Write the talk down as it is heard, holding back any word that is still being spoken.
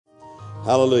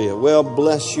Hallelujah. Well,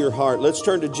 bless your heart. Let's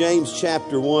turn to James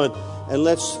chapter 1 and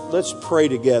let's pray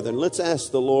together. And let's ask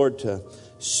the Lord to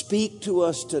speak to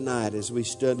us tonight as we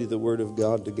study the Word of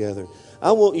God together.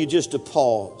 I want you just to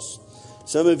pause.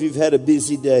 Some of you have had a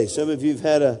busy day. Some of you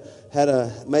have had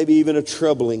a maybe even a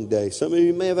troubling day. Some of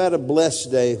you may have had a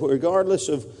blessed day. Regardless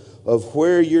of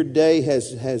where your day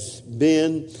has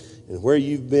been and where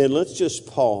you've been, let's just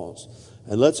pause.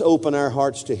 And let's open our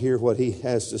hearts to hear what He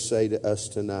has to say to us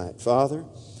tonight. Father,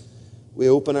 we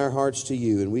open our hearts to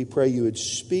You, and we pray You would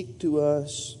speak to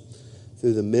us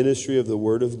through the ministry of the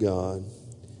Word of God.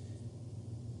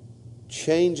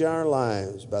 Change our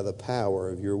lives by the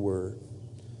power of Your Word.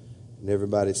 And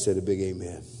everybody said a big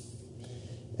amen.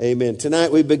 Amen.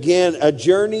 Tonight we begin a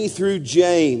journey through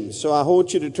James. So I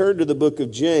want you to turn to the book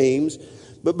of James.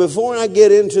 But before I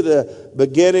get into the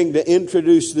beginning to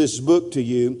introduce this book to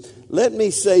you, let me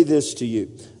say this to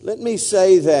you. Let me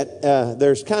say that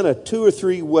there's kind of 2 or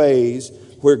 3 ways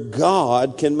where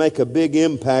God can make a big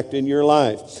impact in your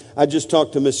life. I just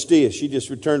talked to Miss Stia. She just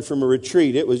returned from a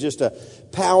retreat. It was just a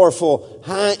powerful,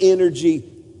 high energy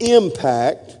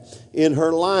impact in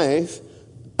her life.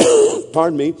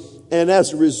 Pardon me. And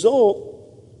as a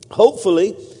result,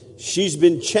 hopefully, she's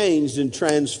been changed and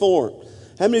transformed.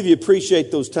 How many of you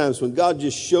appreciate those times when God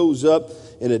just shows up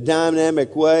in a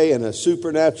dynamic way in a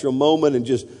supernatural moment and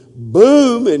just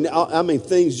boom, and I mean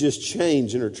things just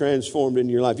change and are transformed in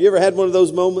your life? You ever had one of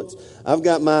those moments? I've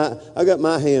got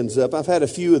my hands up. I've had a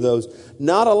few of those.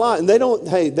 Not a lot, and they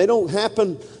don't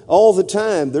happen all the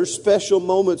time. There's special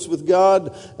moments with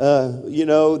God,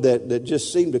 that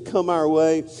just seem to come our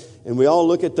way, and we all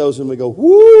look at those and we go,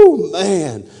 "Woo,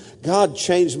 man, God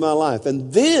changed my life."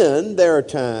 And then there are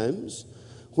times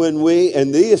when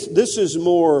this is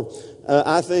more,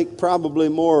 I think probably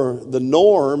more the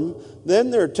norm. Then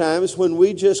there are times when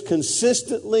we just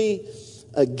consistently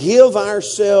give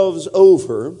ourselves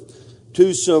over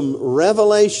to some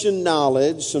revelation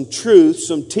knowledge, some truth,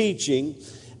 some teaching.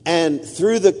 And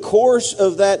through the course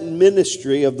of that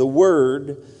ministry of the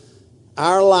Word,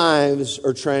 our lives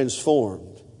are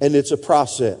transformed. And it's a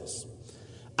process.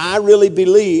 I really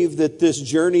believe that this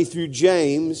journey through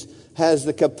James has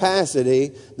the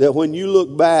capacity that when you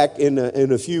look back in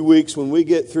a few weeks, when we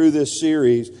get through this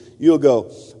series, you'll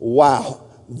go, wow,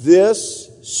 this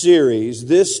series,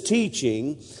 this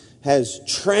teaching has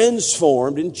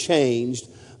transformed and changed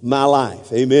my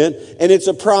life. Amen. And it's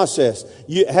a process.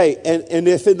 And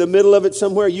if in the middle of it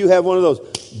somewhere you have one of those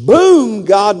boom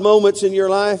God moments in your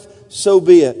life, so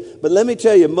be it. But let me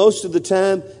tell you, most of the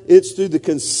time, it's through the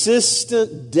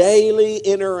consistent daily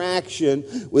interaction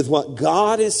with what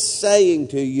God is saying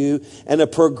to you and a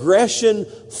progression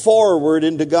forward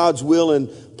into God's will and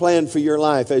plan for your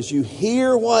life. As you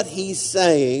hear what He's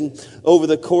saying over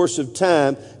the course of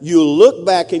time, you'll look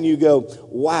back and you go,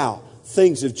 wow,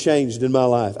 things have changed in my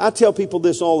life. I tell people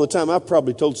this all the time. I've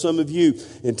probably told some of you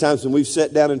in times when we've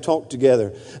sat down and talked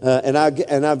together. And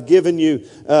I've given you,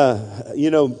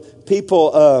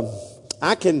 people,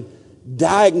 I can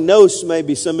diagnose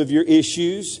maybe some of your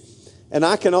issues, and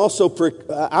I can also,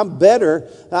 I'm better.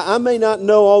 I may not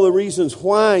know all the reasons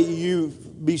why you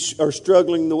are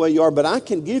struggling the way you are, but I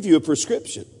can give you a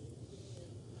prescription.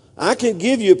 I can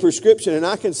give you a prescription, and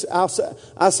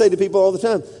I say to people all the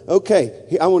time,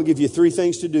 okay, I want to give you 3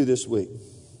 things to do this week.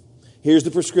 Here's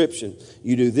the prescription.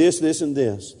 You do this, this, and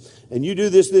this. And you do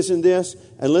this, this, and this,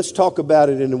 and let's talk about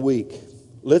it in a week.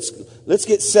 Let's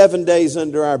get 7 days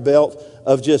under our belt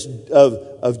of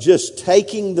just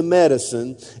taking the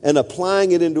medicine and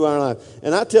applying it into our life.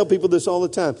 And I tell people this all the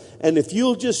time. And if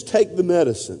you'll just take the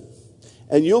medicine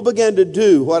and you'll begin to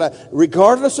do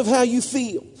regardless of how you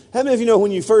feel. How many of you know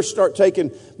when you first start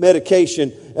taking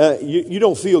medication, you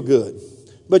don't feel good,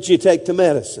 but you take the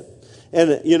medicine?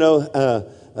 And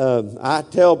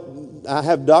I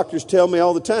have doctors tell me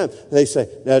all the time. They say,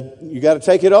 "Now you got to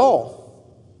take it all."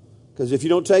 Because if you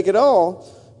don't take it all,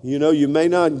 you may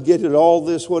not get it all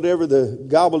the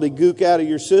gobbledygook out of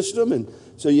your system. And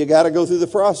so you got to go through the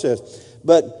process.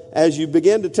 But as you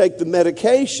begin to take the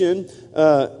medication,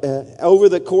 over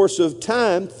the course of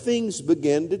time, things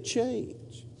begin to change.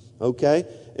 Okay?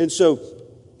 And so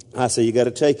I say you got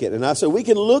to take it. And I say we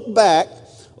can look back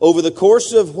over the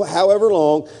course of however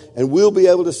long, and we'll be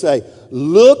able to say,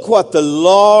 look what the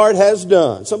Lord has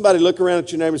done. Somebody look around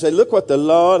at your neighbor and say, look what the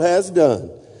Lord has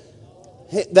done.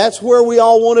 That's where we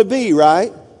all want to be,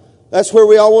 right? That's where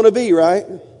we all want to be, right?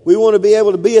 We want to be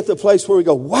able to be at the place where we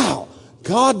go, wow,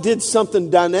 God did something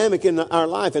dynamic in our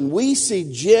life. And we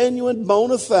see genuine,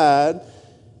 bona fide,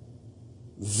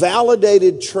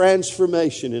 validated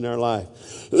transformation in our life.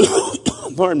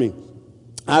 Pardon me.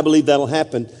 I believe that'll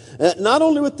happen Not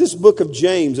only with this book of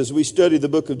James, as we study the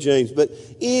book of James, but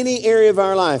any area of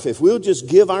our life, if we'll just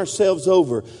give ourselves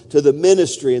over to the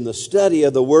ministry and the study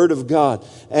of the Word of God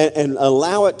and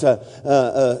allow it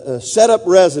to set up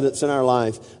residence in our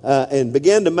life and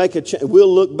begin to make a change,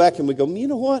 we'll look back and we go, you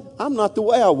know what? I'm not the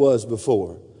way I was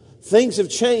before. Things have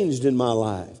changed in my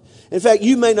life. In fact,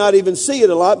 you may not even see it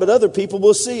a lot, but other people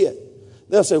will see it.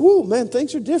 They'll say, whoa, man,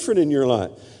 things are different in your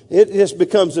life. It just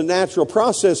becomes a natural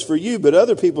process for you, but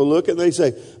other people look and they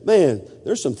say, man,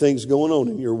 there's some things going on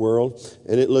in your world,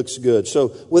 and it looks good.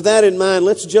 So with that in mind,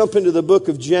 let's jump into the book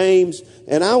of James,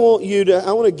 and I want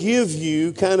to give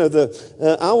you kind of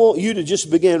I want you to just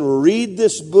begin read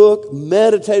this book,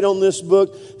 meditate on this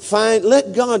book,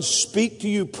 let God speak to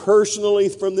you personally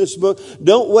from this book.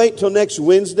 Don't wait till next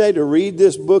Wednesday to read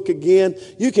this book again.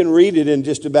 You can read it in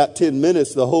just about 10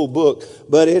 minutes, the whole book,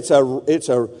 but it's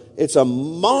a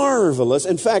marvelous,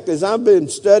 in fact, as I've been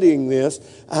studying this,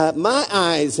 my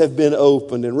eyes have been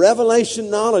opened and revelation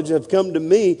knowledge have come to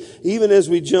me even as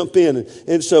we jump in.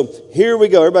 And so here we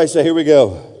go. Everybody say, here we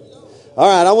go. All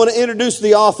right, I want to introduce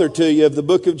the author to you of the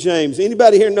book of James.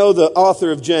 Anybody here know the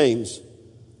author of James?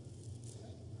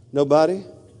 Nobody?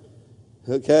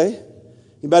 Okay.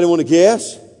 Anybody want to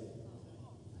guess?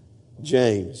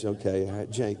 James. Okay, all right,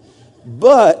 James.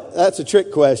 But that's a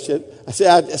trick question.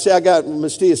 I got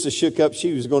Miss Tia so shook up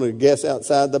she was going to guess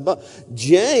outside the book.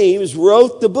 James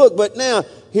wrote the book. But now,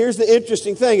 here's the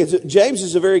interesting thing. James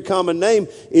is a very common name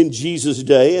in Jesus'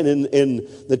 day and in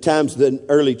the times of the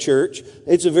early church.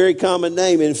 It's a very common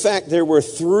name. In fact, there were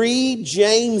 3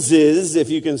 Jameses, if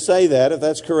you can say that, if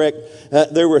that's correct.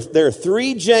 There are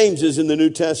 3 Jameses in the New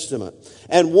Testament.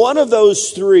 And one of those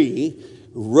 3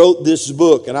 wrote this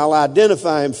book, and I'll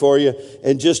identify him for you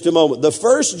in just a moment. The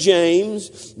first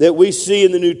James that we see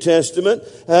in the New Testament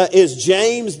is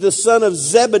James, the son of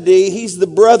Zebedee. He's the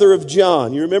brother of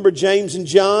John. You remember James and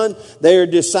John? They are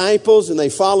disciples, and they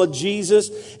followed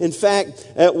Jesus. In fact,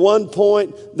 at one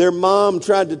point, their mom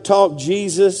tried to talk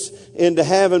Jesus into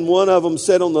having one of them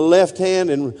sit on the left hand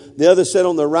and the other sit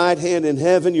on the right hand in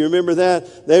heaven. You remember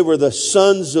that? They were the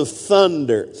sons of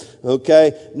thunder.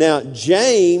 Okay. Now,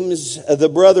 James, the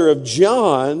brother of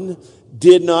John,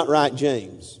 did not write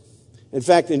James. In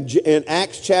fact, in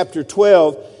Acts chapter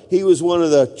 12, he was one of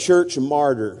the church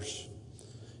martyrs.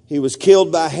 He was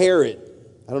killed by Herod.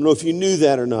 I don't know if you knew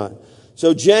that or not.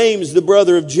 So James, the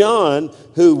brother of John,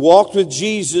 who walked with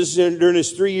Jesus during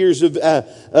his 3 years of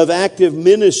active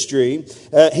ministry,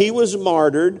 he was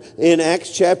martyred in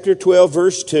Acts chapter 12,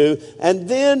 verse 2. And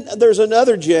then there's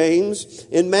another James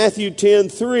in Matthew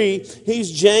 10:3.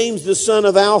 He's James, the son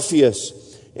of Alphaeus.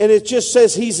 And it just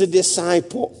says he's a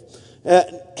disciple.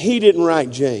 He didn't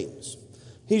write James.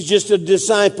 He's just a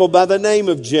disciple by the name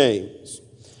of James.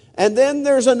 And then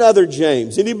there's another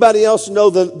James. Anybody else know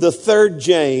the third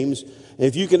James?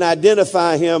 If you can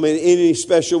identify him in any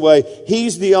special way,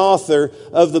 he's the author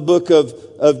of the book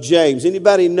of James.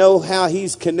 Anybody know how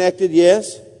he's connected?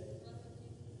 Yes?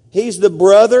 He's the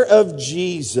brother of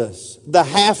Jesus, the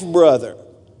half-brother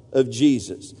of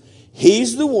Jesus.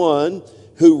 He's the one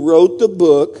who wrote the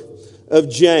book of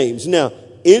James. Now,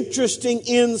 interesting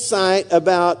insight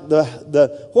about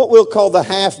the what we'll call the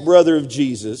half-brother of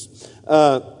Jesus.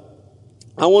 I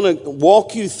want to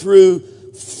walk you through,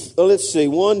 let's see,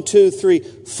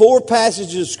 4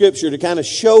 passages of Scripture to kind of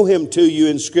show him to you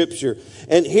in Scripture.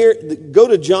 And here, go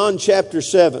to John chapter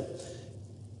 7.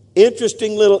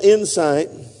 Interesting little insight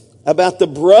about the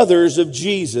brothers of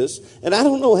Jesus. And I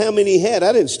don't know how many he had.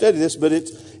 I didn't study this, but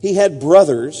he had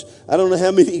brothers. I don't know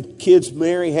how many kids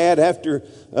Mary had after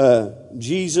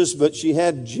Jesus, but she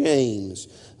had James.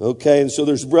 Okay, and so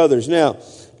there's brothers. Now,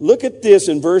 look at this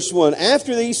in verse 1.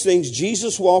 After these things,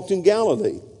 Jesus walked in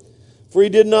Galilee. For he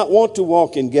did not want to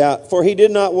walk in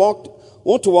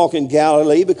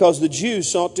Galilee because the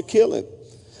Jews sought to kill him.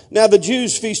 Now the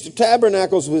Jews' Feast of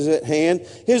Tabernacles was at hand.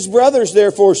 His brothers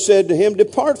therefore said to him,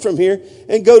 "Depart from here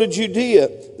and go to Judea,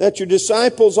 that your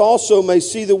disciples also may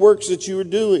see the works that you are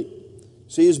doing."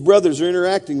 See, his brothers are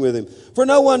interacting with him. "For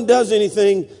no one does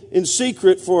anything in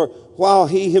secret, while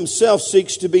he himself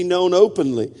seeks to be known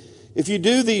openly. If you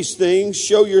do these things,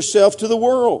 show yourself to the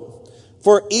world."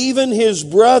 For even his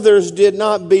brothers did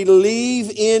not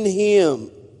believe in him.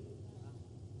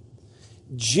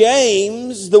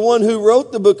 James, the one who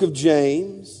wrote the book of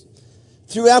James,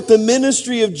 throughout the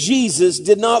ministry of Jesus,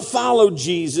 did not follow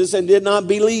Jesus and did not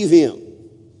believe him.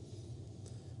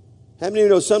 How many of you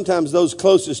know sometimes those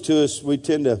closest to us, we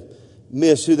tend to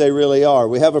miss who they really are.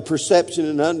 We have a perception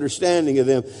and understanding of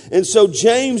them. And so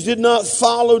James did not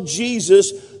follow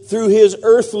Jesus through his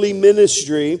earthly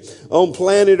ministry on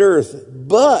planet Earth.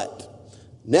 But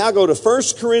Now go to 1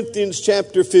 Corinthians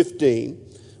chapter 15.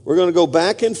 We're going to go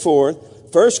back and forth.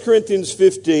 1 Corinthians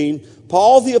 15.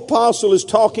 Paul the apostle is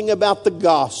talking about the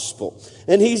gospel.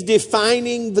 And he's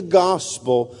defining the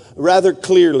gospel rather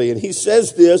clearly. And he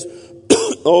says this.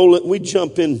 We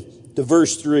jump in to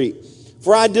verse 3.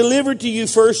 For I delivered to you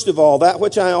first of all that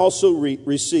which I also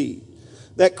received.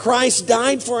 That Christ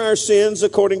died for our sins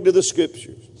according to the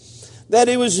Scriptures. That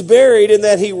he was buried and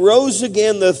that he rose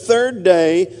again the third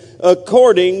day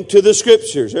according to the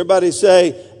Scriptures. Everybody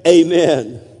say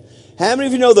amen. How many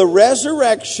of you know the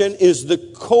resurrection is the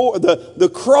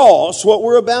cross, what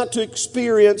we're about to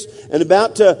experience and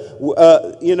about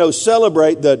to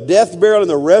celebrate, the death, burial, and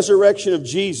the resurrection of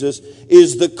Jesus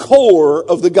is the core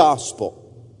of the gospel.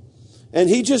 And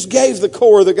he just gave the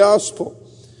core of the gospel.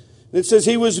 It says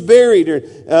he was buried.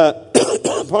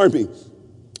 Pardon me.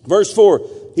 Verse 4,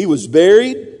 he was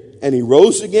buried and he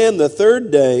rose again the third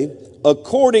day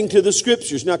according to the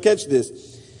Scriptures. Now catch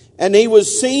this. And he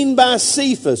was seen by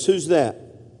Cephas. Who's that?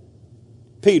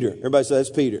 Peter. Everybody say that's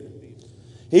Peter.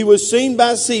 He was seen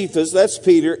by Cephas. That's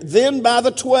Peter. Then by the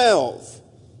 12.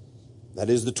 That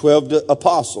is the 12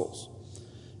 apostles.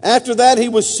 After that he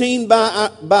was seen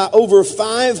by over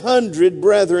 500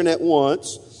 brethren at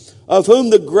once, of whom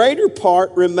the greater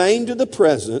part remain to the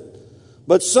present,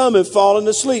 but some have fallen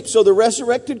asleep. So the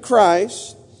resurrected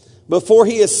Christ, before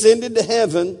he ascended to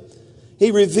heaven,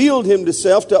 he revealed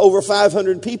himself to over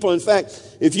 500 people. In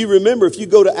fact, if you remember, if you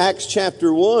go to Acts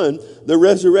chapter 1, the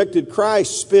resurrected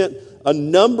Christ spent a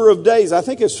number of days, I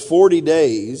think it's 40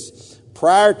 days,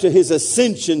 prior to his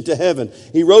ascension to heaven.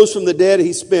 He rose from the dead.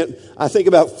 He spent, I think,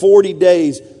 about 40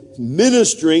 days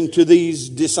ministering to these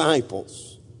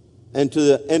disciples and to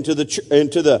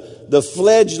the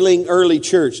fledgling early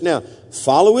church. Now,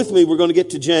 follow with me. We're going to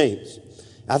get to James.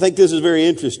 I think this is very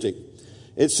interesting.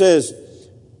 It says,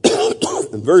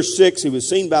 in verse 6, he was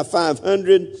seen by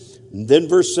 500. And then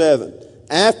verse 7.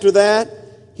 After that,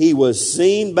 he was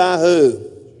seen by who?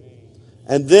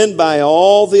 And then by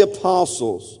all the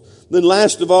apostles. Then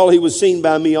last of all, he was seen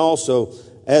by me also,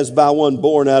 as by one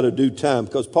born out of due time.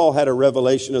 Because Paul had a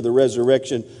revelation of the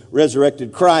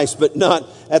resurrected Christ, but not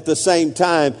at the same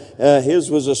time. His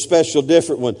was a special,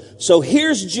 different one. So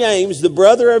here's James, the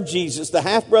brother of Jesus, the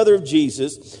half-brother of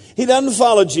Jesus. He doesn't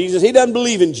follow Jesus. He doesn't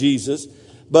believe in Jesus.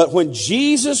 But when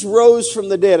Jesus rose from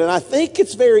the dead, and I think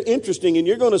it's very interesting, and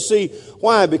you're going to see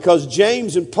why, because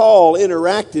James and Paul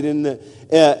interacted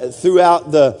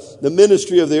throughout the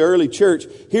ministry of the early church.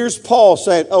 Here's Paul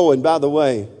saying, oh, and by the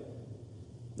way,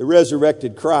 the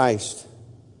resurrected Christ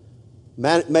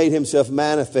made himself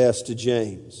manifest to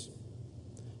James.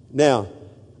 Now,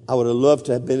 I would have loved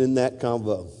to have been in that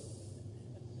convo.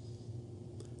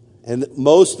 And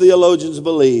most theologians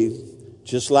believe,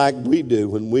 just like we do,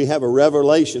 when we have a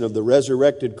revelation of the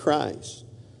resurrected Christ,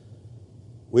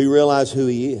 we realize who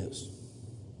he is.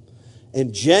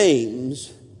 And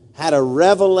James had a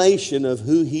revelation of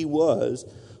who he was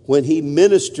when he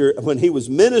was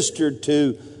ministered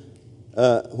to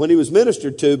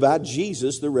by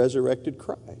Jesus, the resurrected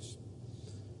Christ.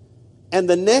 And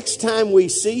the next time we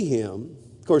see him,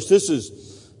 of course, this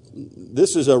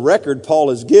is a record Paul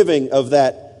is giving of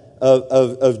that.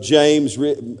 Of James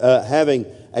having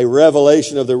a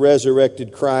revelation of the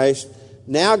resurrected Christ.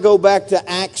 Now go back to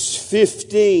Acts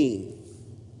 15.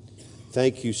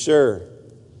 Thank you, sir.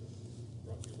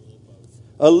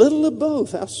 A little of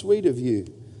both. How sweet of you.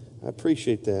 I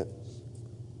appreciate that.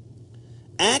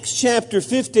 Acts chapter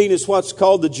 15 is what's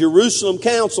called the Jerusalem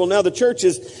Council. Now the church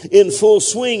is in full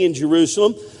swing in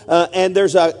Jerusalem, and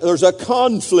there's a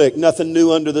conflict. Nothing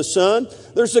new under the sun.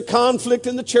 There's a conflict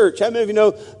in the church. How many of you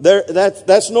know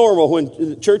that's normal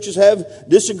when churches have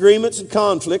disagreements and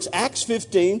conflicts? Acts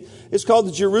 15 is called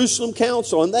the Jerusalem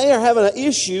Council, and they are having an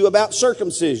issue about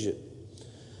circumcision.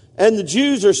 And the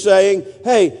Jews are saying,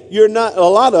 hey, you're not, a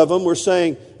lot of them were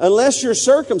saying, unless you're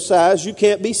circumcised, you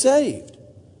can't be saved.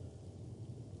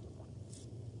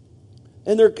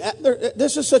 And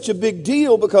this is such a big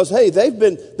deal because, hey,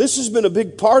 this has been a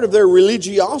big part of their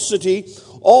religiosity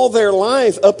all their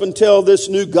life up until this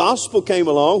new gospel came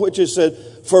along, which is said,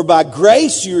 for by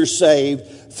grace you're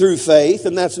saved through faith,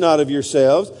 and that's not of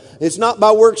yourselves. It's not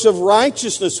by works of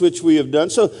righteousness which we have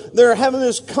done. So they're having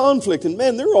this conflict, and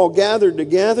man, they're all gathered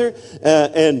together.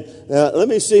 Let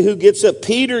me see who gets up.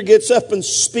 Peter gets up and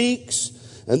speaks.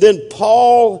 And then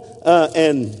Paul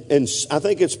and I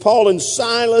think it's Paul and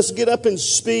Silas get up and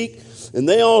speak, and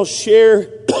they all share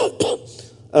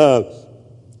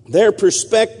their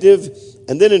perspective.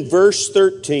 And then in verse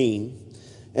 13,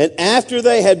 and after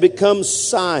they had become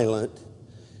silent,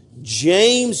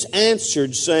 James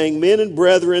answered, saying, men and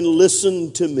brethren,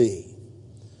 listen to me.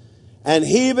 And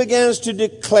he begins to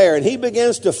declare, and he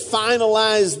begins to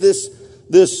finalize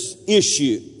this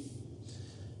issue.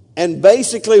 And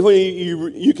basically, when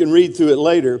you can read through it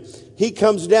later, he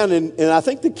comes down, and I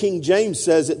think the King James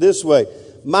says it this way: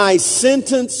 my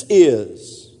sentence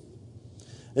is.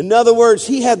 In other words,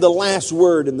 he had the last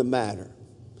word in the matter.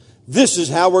 This is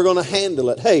how we're going to handle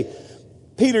it. Hey,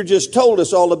 Peter just told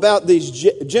us all about these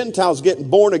Gentiles getting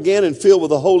born again and filled with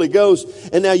the Holy Ghost.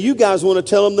 And now you guys want to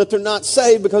tell them that they're not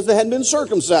saved because they hadn't been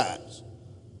circumcised.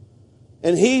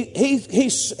 And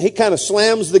he kind of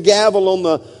slams the gavel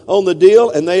on the deal,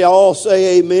 and they all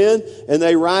say amen. And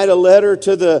they write a letter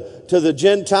to the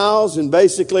Gentiles and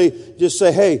basically just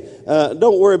say, hey,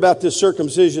 don't worry about this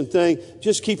circumcision thing.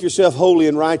 Just keep yourself holy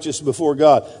and righteous before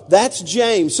God. That's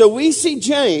James. So we see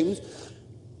James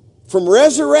from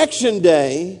Resurrection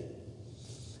Day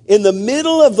in the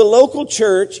middle of the local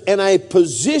church, and a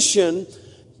position,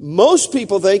 most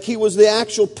people think he was the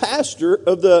actual pastor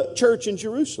of the church in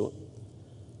Jerusalem.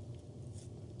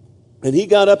 And he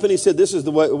got up and he said, this is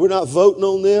the way, we're not voting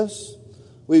on this.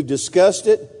 We've discussed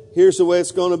it. Here's the way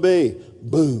it's going to be.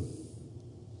 Boom.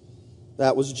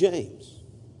 That was James.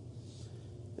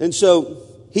 And so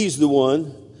he's the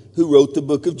one who wrote the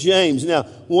book of James. Now,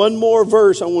 one more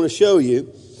verse I want to show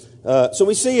you. So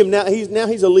we see him now.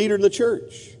 He's a leader in the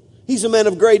church. He's a man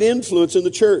of great influence in the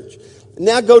church.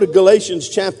 Now go to Galatians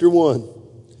chapter 1.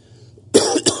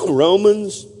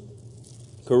 Romans,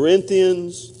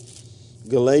 Corinthians,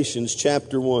 Galatians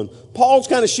chapter 1. Paul's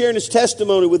kind of sharing his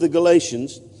testimony with the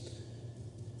Galatians.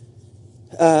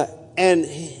 And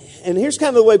here's kind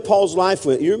of the way Paul's life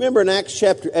went. You remember in Acts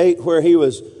chapter 8 where he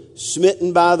was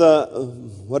smitten by the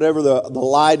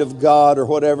light of God or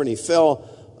whatever, and he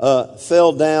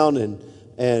fell down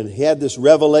and he had this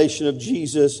revelation of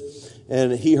Jesus,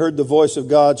 and he heard the voice of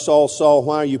God, Saul, Saul,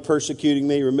 why are you persecuting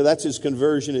me? Remember, that's his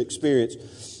conversion experience.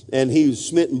 And he was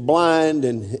smitten blind,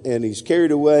 and he's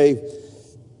carried away.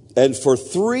 And for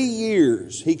 3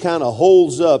 years, he kind of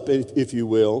holds up, if you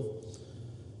will.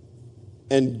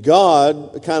 And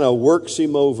God kind of works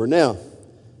him over. Now,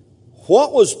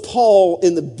 what was Paul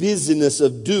in the busyness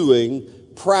of doing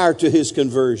prior to his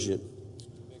conversion?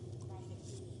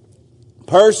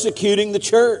 Persecuting the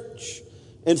church.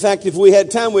 In fact, if we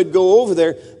had time, we'd go over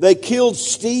there. They killed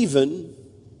Stephen.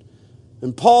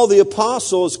 And Paul the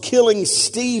apostle is killing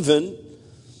Stephen.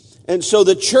 And so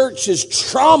the church is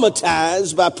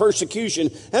traumatized by persecution.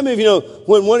 How many of you know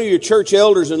when one of your church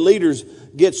elders and leaders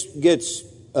gets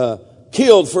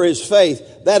killed for his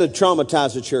faith, that would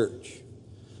traumatize the church?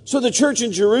 So the church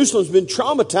in Jerusalem has been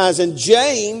traumatized, and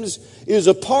James is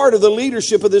a part of the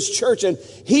leadership of this church, and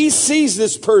he sees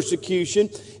this persecution.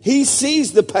 He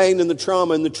sees the pain and the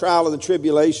trauma and the trial and the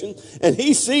tribulation, and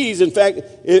he sees, in fact,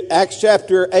 Acts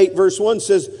chapter 8 verse 1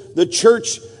 says the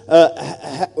church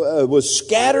was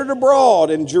scattered abroad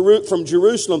from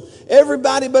Jerusalem.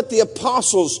 Everybody but the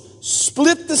apostles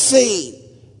split the scene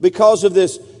because of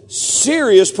this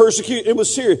serious persecution. It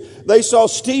was serious. They saw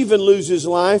Stephen lose his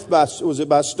life by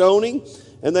stoning,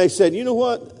 and they said, you know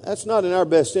what? That's not in our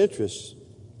best interest.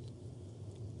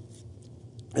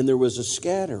 And there was a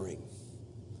scattering.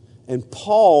 And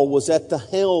Paul was at the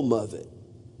helm of it.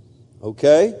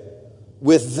 Okay?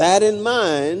 With that in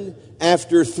mind,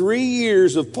 after 3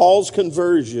 years of Paul's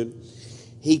conversion,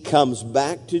 he comes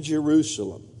back to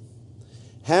Jerusalem.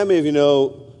 How many of you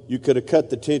know you could have cut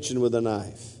the tension with a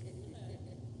knife?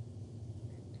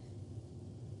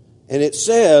 And it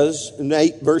says in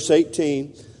verse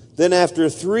 18, then after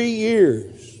 3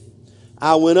 years,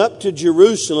 I went up to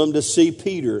Jerusalem to see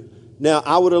Peter. Now,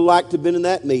 I would have liked to have been in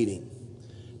that meeting.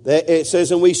 It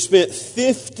says, and we spent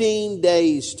 15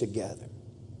 days together.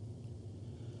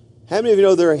 How many of you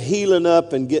know they're healing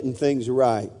up and getting things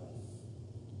right?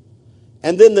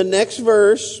 And then the next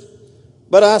verse,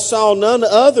 but I saw none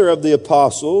other of the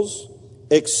apostles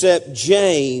except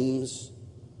James,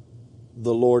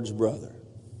 the Lord's brother.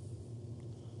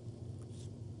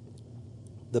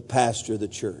 The pastor of the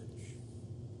church.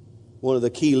 One of the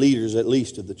key leaders, at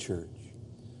least, of the church.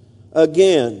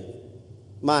 Again,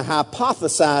 my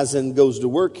hypothesizing goes to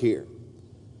work here.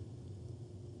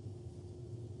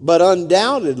 But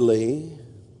undoubtedly,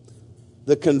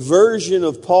 the conversion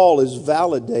of Paul is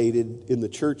validated in the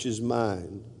church's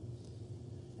mind.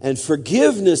 And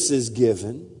forgiveness is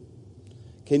given.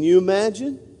 Can you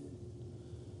imagine?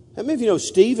 How many of you know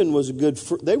Stephen was a good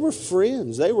friend? They were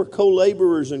friends. They were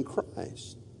co-laborers in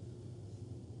Christ.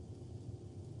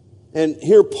 And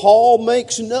here Paul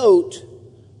makes note,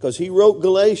 because he wrote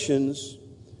Galatians,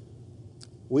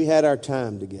 we had our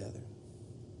time together.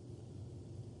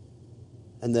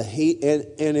 And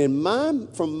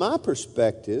from my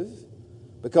perspective,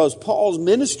 because Paul's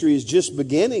ministry is just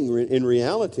beginning in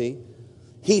reality.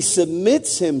 He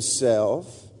submits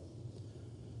himself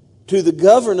to the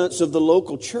governance of the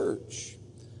local church.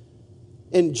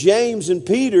 And James and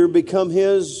Peter become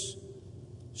his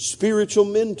spiritual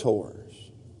mentors.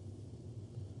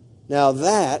 Now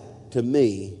that, to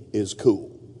me, is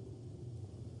cool.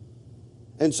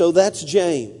 And so that's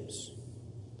James,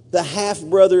 the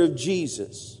half-brother of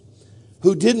Jesus,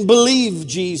 who didn't believe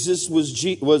Jesus was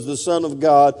the Son of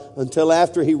God until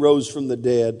after he rose from the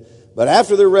dead. But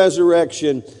after the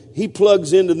resurrection, he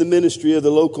plugs into the ministry of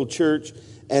the local church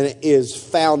and is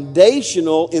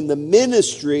foundational in the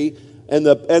ministry and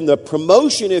the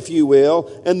promotion, if you will,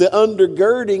 and the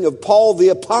undergirding of Paul the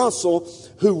Apostle,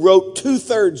 who wrote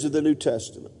 2/3 of the New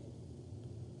Testament.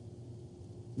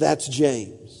 That's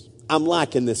James. I'm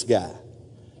liking this guy.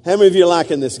 How many of you are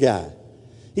liking this guy?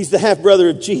 He's the half-brother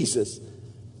of Jesus.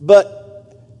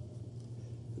 But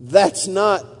that's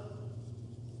not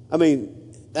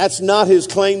his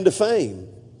claim to fame.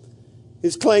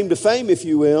 His claim to fame, if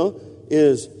you will,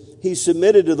 is he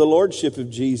submitted to the lordship of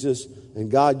Jesus,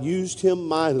 and God used him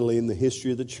mightily in the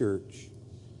history of the church.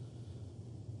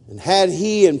 And had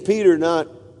he and Peter not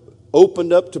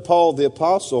opened up to Paul the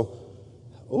Apostle,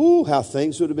 how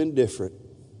things would have been different.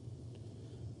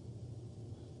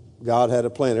 God had a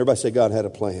plan. Everybody say God had a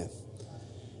plan.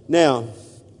 Now,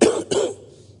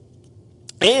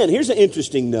 and here's an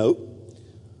interesting note.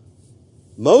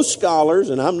 Most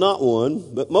scholars, and I'm not one,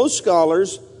 but most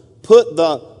scholars put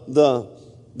the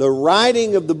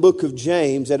writing of the book of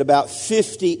James at about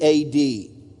 50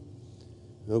 A.D.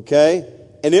 Okay?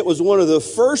 And it was one of the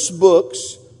first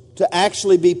books to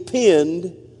actually be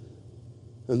penned,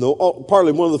 and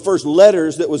partly one of the first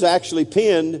letters that was actually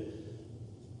penned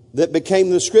that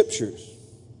became the Scriptures.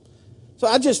 So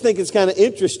I just think it's kind of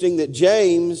interesting that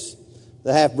James,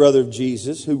 the half-brother of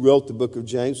Jesus, who wrote the book of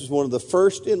James, was one of the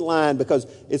first in line, because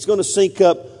it's going to sync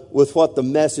up with what the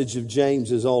message of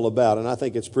James is all about. And I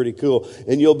think it's pretty cool.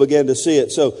 And you'll begin to see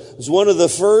it. So it's one of the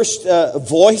first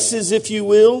voices, if you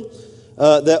will,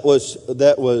 that was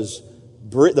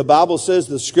the Bible says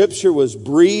the Scripture was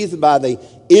breathed by the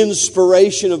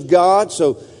inspiration of God.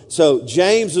 So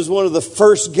James is one of the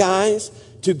first guys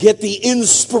to get the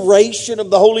inspiration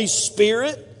of the Holy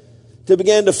Spirit to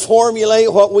begin to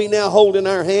formulate what we now hold in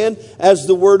our hand as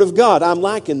the Word of God. I'm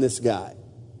liking this guy.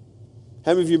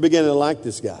 How many of you are beginning to like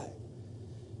this guy?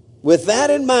 With that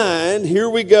in mind, here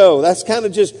we go. That's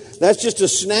just a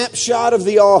snapshot of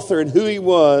the author and who he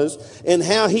was and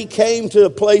how he came to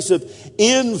a place of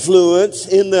influence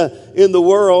in the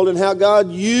world, and how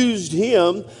God used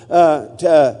him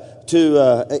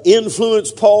to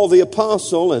influence Paul the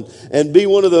Apostle and be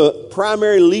one of the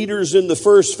primary leaders in the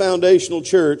first foundational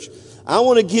church. I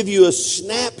want to give you a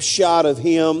snapshot of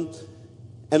him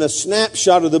and a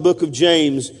snapshot of the book of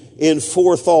James in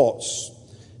 4 thoughts.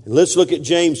 And let's look at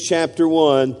James chapter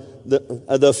 1.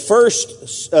 The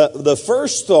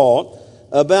first thought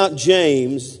about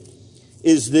James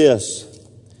is this: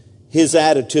 his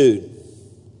attitude.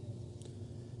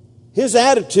 His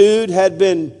attitude had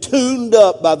been tuned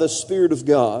up by the Spirit of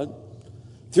God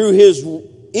through his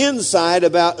insight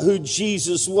about who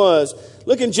Jesus was.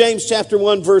 Look in James chapter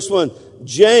 1, verse 1.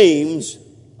 James,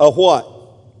 a what?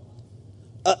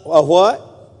 A what?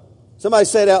 Somebody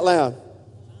say it out loud.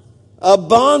 A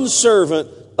bondservant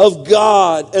of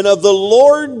God and of the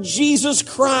Lord Jesus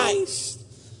Christ.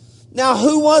 Now,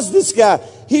 who was this guy?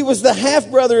 He was the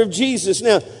half-brother of Jesus.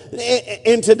 Now,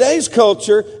 in today's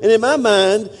culture, and in my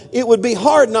mind, it would be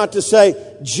hard not to say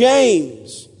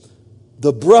James,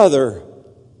 the brother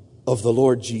of the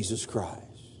Lord Jesus Christ,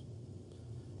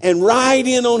 and ride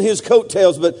in on his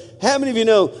coattails. But how many of you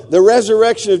know the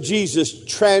resurrection of Jesus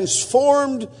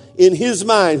transformed in his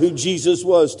mind who Jesus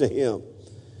was to him?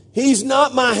 He's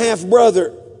not my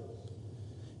half-brother.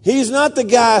 He's not the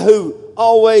guy who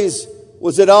always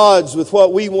was at odds with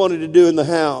what we wanted to do in the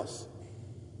house.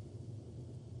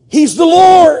 He's the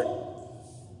Lord.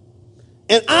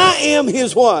 And I am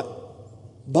his what?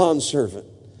 Bondservant.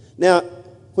 Now,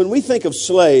 when we think of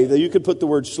slave, you could put the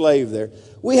word slave there.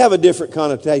 We have a different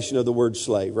connotation of the word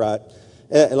slave, right?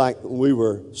 Like we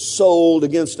were sold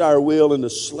against our will into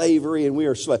slavery and we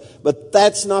are slaves. But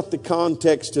that's not the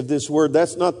context of this word.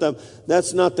 That's not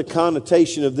the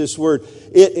connotation of this word.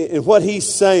 And what he's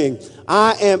saying,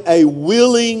 I am a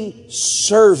willing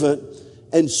servant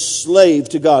and slave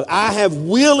to God. I have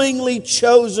willingly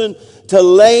chosen to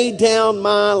lay down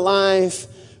my life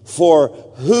for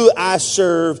who I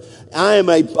serve. I am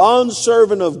a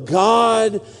bondservant of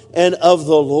God and of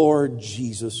the Lord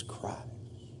Jesus Christ.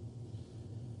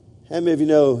 How many of you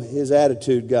know his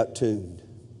attitude got tuned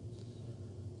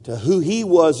to who he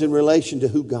was in relation to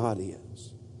who God is.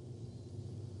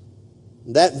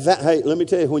 Hey, let me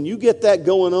tell you, when you get that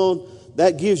going on,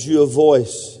 that gives you a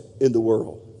voice in the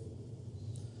world.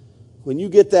 When you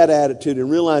get that attitude and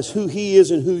realize who he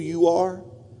is and who you are.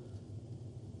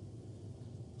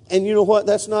 And you know what?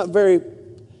 That's not very,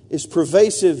 it's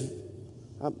pervasive.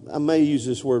 I may use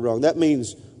this word wrong. That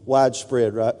means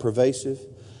widespread, right? Pervasive.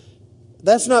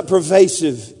 That's not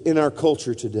pervasive in our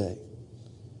culture today.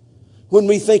 When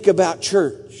we think about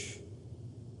church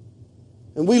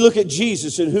and we look at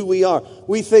Jesus and who we are,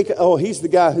 we think, oh, he's the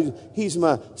guy he's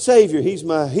my Savior, he's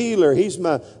my healer, he's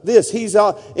my this, he's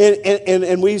all,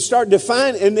 and we start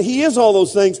defining, and he is all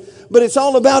those things, but it's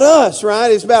all about us,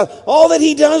 right? It's about all that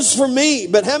he does for me.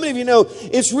 But how many of you know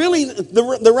it's really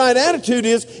the right attitude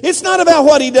is, it's not about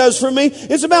what he does for me,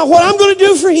 it's about what I'm going to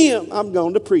do for him. I'm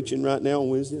going to preaching right now on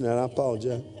Wednesday night. I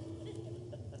apologize.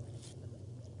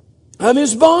 I'm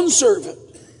his bondservant.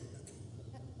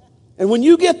 And when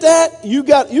you get that, you've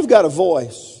got a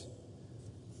voice.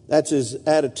 That's his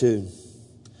attitude.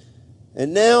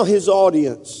 And now his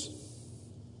audience.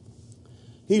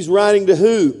 He's writing to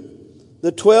who?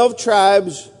 The 12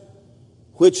 tribes,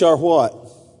 which are what?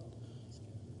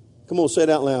 Come on, say it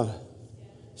out loud.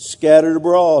 Scattered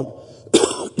abroad.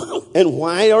 And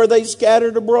why are they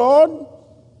scattered abroad?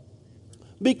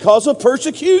 Because of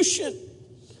persecution.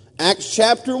 Acts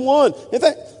chapter 1. In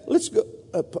fact, let's go.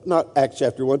 Not Acts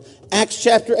chapter 1. Acts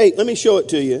chapter 8. Let me show it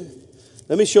to you.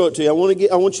 I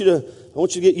want you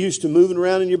to get used to moving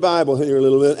around in your Bible here a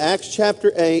little bit. Acts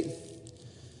chapter 8.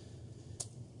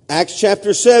 Acts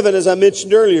chapter 7, as I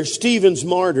mentioned earlier, Stephen's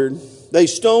martyred. They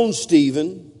stoned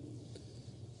Stephen.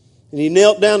 And he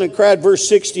knelt down and cried, verse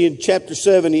 60 in chapter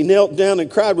 7, he knelt down and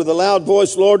cried with a loud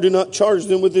voice, Lord, do not charge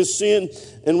them with this sin.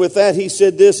 And with that he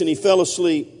said this, and he fell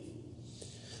asleep.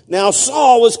 Now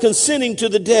Saul was consenting to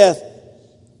his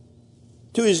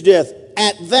death.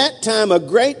 At that time, a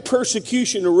great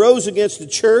persecution arose against the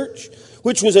church,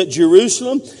 which was at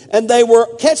Jerusalem. And they were,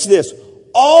 catch this,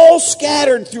 all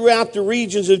scattered throughout the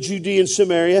regions of Judea and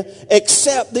Samaria,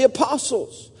 except the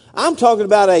apostles. I'm talking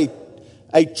about a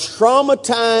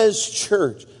traumatized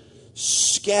church.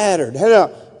 Scattered.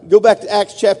 Go back to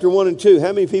Acts chapter 1 and 2.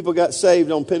 How many people got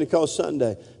saved on Pentecost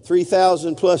Sunday?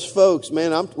 3,000 plus folks.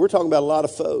 Man, we're talking about a lot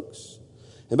of folks.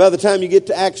 And by the time you get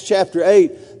to Acts chapter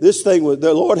 8,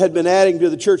 the Lord had been adding to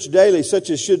the church daily, such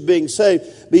as should be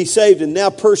saved, and now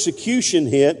persecution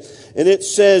hit. And it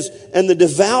says, and the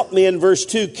devout men, verse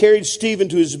 2, carried Stephen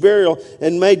to his burial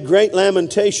and made great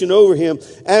lamentation over him.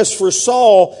 As for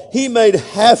Saul, he made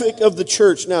havoc of the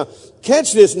church. Now,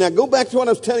 catch this. Now, go back to what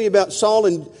I was telling you about Saul,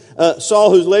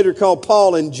 who's later called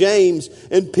Paul, and James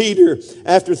and Peter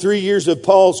after 3 years of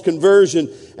Paul's conversion.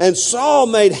 And Saul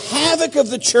made havoc of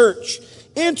the church,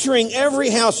 entering every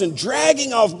house and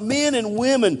dragging off men and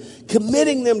women,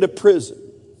 committing them to prison.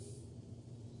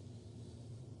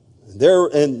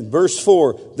 And verse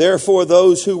 4, therefore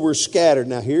those who were scattered.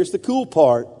 Now here's the cool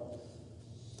part.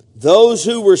 Those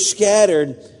who were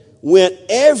scattered went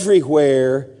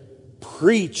everywhere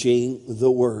preaching the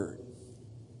word.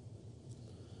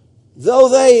 Though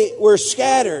they were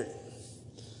scattered,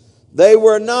 they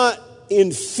were not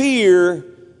in fear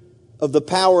of the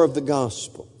power of the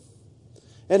gospel.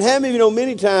 And how many of you know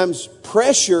many times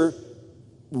pressure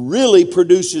really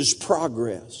produces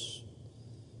progress?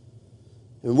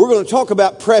 And we're going to talk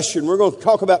about pressure, and we're going to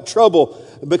talk about trouble,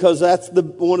 because that's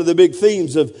one of the big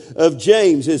themes of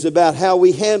James, is about how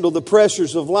we handle the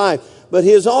pressures of life. But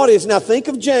his audience, now think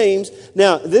of James.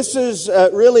 Now this is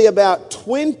really about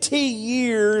 20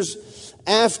 years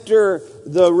after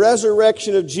the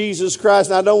resurrection of Jesus Christ.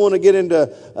 And I don't want to get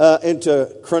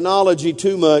into chronology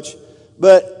too much,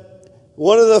 but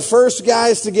one of the first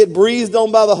guys to get breathed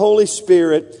on by the Holy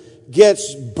Spirit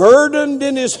gets burdened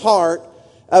in his heart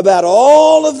about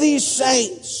all of these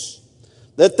saints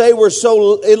that they were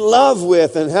so in love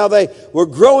with, and how they were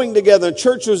growing together. The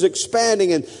church was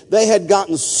expanding, and they had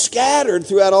gotten scattered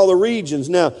throughout all the regions.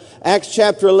 Now, Acts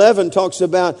chapter 11 talks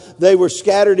about they were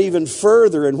scattered even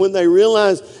further. And when they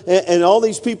realized, and all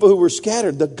these people who were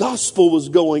scattered, the gospel was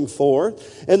going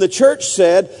forth. And the church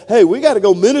said, hey, we got to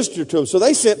go minister to them. So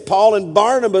they sent Paul and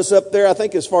Barnabas up there, I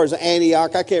think as far as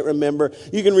Antioch. I can't remember.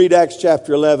 You can read Acts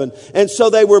chapter 11. And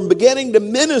so they were beginning to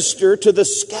minister to the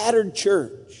scattered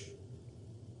church.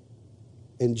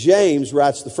 And James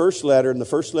writes the first letter, and the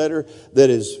first letter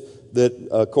that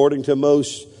according to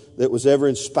most that was ever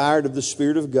inspired of the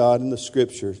Spirit of God in the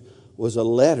Scriptures was a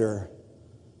letter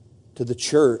to the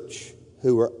church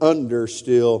who were under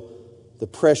still the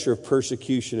pressure of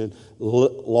persecution and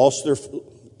lost their,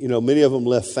 many of them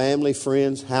left family,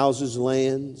 friends, houses,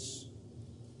 lands.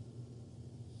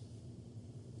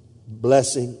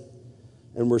 blessing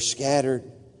and were scattered.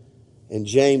 And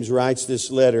James writes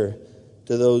this letter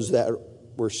to those that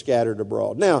were scattered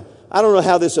abroad. Now, I don't know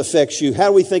how this affects you. How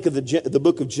do we think of the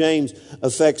book of James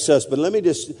affects us? But let me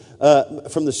just,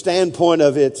 from the standpoint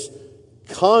of its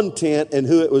content and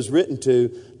who it was written to,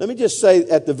 let me just say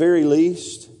at the very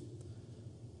least,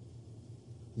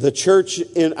 the church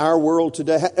in our world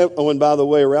today, oh, and by the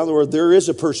way, around the world, there is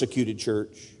a persecuted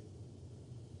church.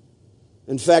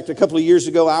 In fact, a couple of years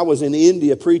ago, I was in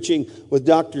India preaching with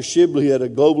Dr. Shibley at a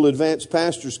Global Advanced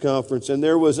Pastors Conference, and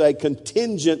there was a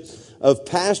contingent of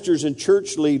pastors and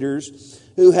church leaders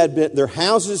who had been, their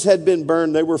houses had been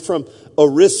burned. They were from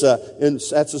Orissa, and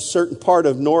that's a certain part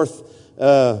of northeast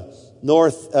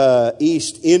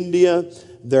India.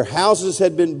 Their houses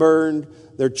had been burned.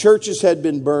 Their churches had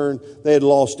been burned. They had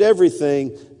lost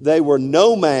everything. They were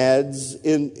nomads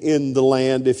in the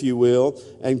land, if you will,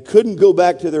 and couldn't go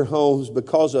back to their homes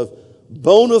because of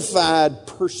bona fide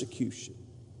persecution.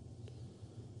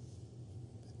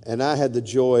 And I had the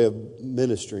joy of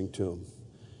ministering to them.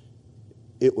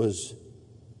 It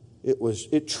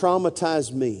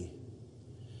traumatized me.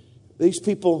 These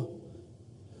people,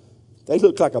 they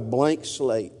looked like a blank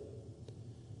slate.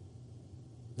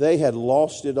 They had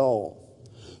lost it all.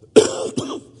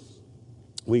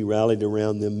 We rallied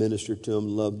around them, ministered to them,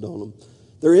 loved on them.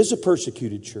 There is a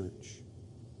persecuted church.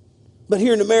 But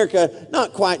here in America,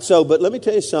 not quite so. But let me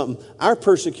tell you something. Our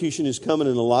persecution is coming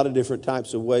in a lot of different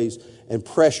types of ways, and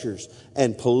pressures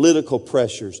and political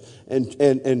pressures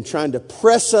and trying to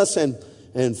press us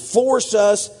and force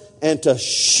us and to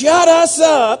shut us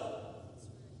up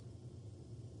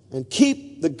and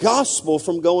keep the gospel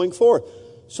from going forth.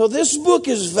 So this book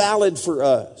is valid for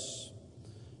us.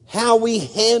 How we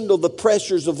handle the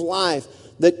pressures of life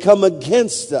that come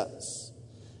against us.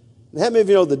 And how many of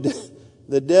you know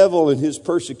the devil and his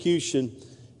persecution,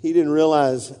 he didn't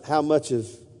realize how much of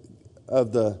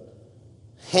the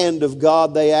hand of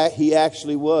God he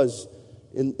actually was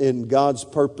in God's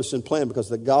purpose and plan, because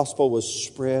the gospel was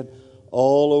spread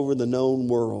all over the known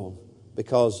world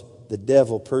because the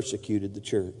devil persecuted the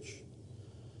church.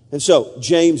 And so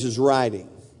James is writing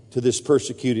to this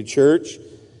persecuted church.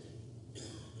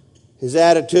 His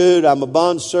attitude, I'm a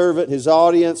bondservant. His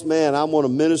audience, man, I want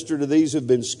to minister to these who've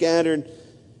been scattered.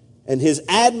 And his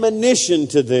admonition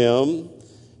to them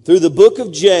through the book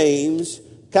of James,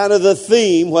 kind of the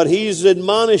theme, what he's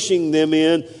admonishing them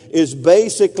in, is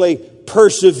basically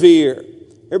persevere.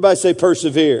 Everybody say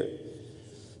persevere.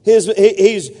 He's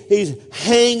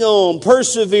hang on,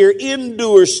 persevere,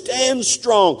 endure, stand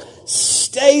strong,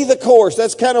 stay the course.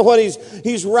 That's kind of what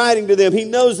he's writing to them. He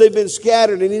knows they've been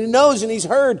scattered, and he knows and he's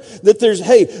heard that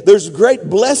there's great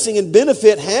blessing and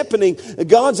benefit happening.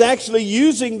 God's actually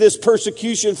using this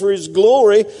persecution for his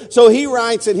glory. So he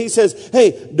writes and he says,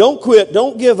 hey, don't quit,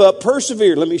 don't give up,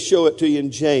 persevere. Let me show it to you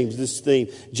in James, this theme.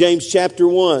 James chapter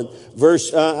 1,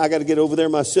 verse, I got to get over there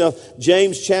myself.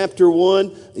 James chapter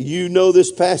 1, you know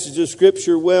this passage of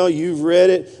Scripture well, you've read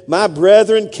it. My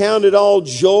brethren, count it all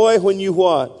joy when you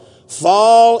what?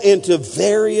 Fall into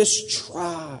various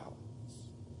trials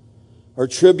or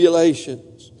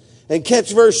tribulations. And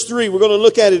catch verse 3. We're going to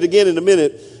look at it again in a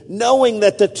minute. Knowing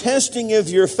that the testing of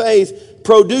your faith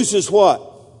produces what?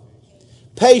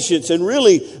 Patience. And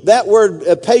really, that word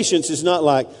patience is not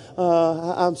like,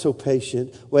 I'm so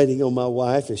patient waiting on my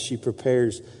wife as she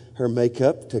prepares her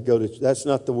makeup to go to. That's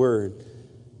not the word.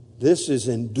 This is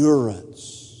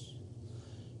endurance.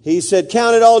 He said,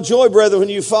 count it all joy, brethren, when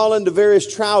you fall into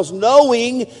various trials,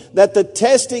 knowing that the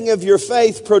testing of your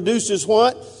faith produces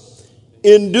what?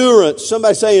 Endurance.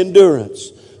 Somebody say endurance.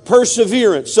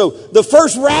 Perseverance. So the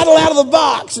first rattle out of the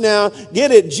box now,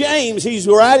 get it, James, he's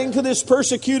writing to this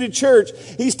persecuted church.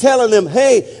 He's telling them,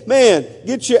 hey, man,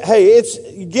 get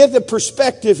the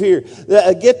perspective here.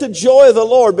 Get the joy of the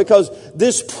Lord, because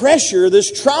this pressure,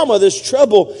 this trauma, this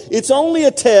trouble, it's only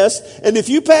a test. And if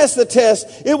you pass the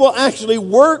test, it will actually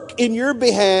work in your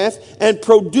behalf and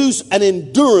produce an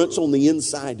endurance on the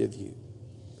inside of you.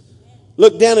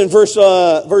 Look down in verse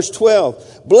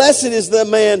 12. Blessed is the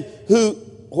man who,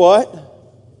 what?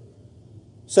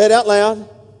 Say it out loud.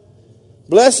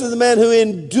 Blessed is the man who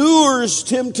endures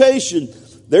temptation.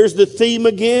 There's the theme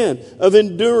again of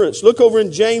endurance. Look over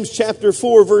in James chapter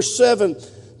 4, verse 7.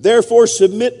 Therefore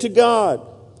submit to God.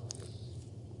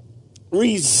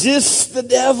 Resist the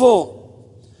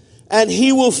devil, and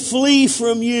he will flee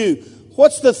from you.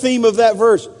 What's the theme of that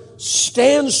verse?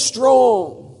 Stand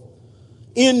strong.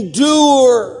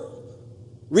 Endure.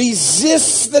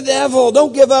 Resist the devil.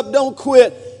 Don't give up. Don't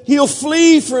quit. He'll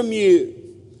flee from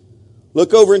you.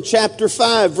 Look over in chapter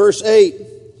 5, verse 8.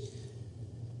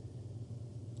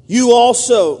 You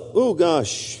also, oh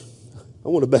gosh, I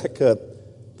want to back up.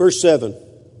 Verse 7.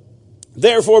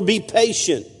 Therefore be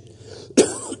patient.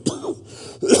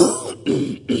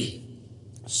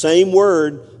 Same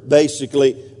word,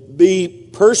 basically. Be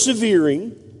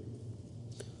persevering.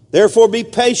 Therefore be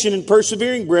patient and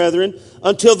persevering, brethren,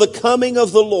 until the coming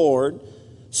of the Lord.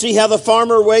 See how the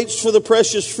farmer waits for the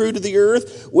precious fruit of the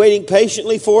earth, waiting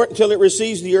patiently for it until it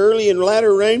receives the early and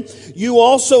latter rain. You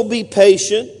also be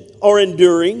patient, or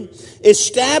enduring.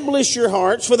 Establish your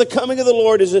hearts, for the coming of the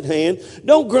Lord is at hand.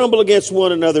 Don't grumble against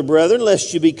one another, brethren,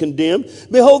 lest you be condemned.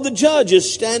 Behold, the judge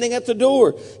is standing at the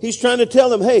door. He's trying to tell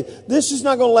them, hey, this is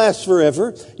not going to last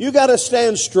forever. You got to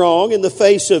stand strong in the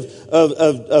face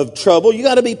of trouble. You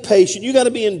got to be patient. You got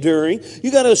to be enduring. You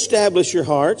got to establish your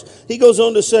hearts. He goes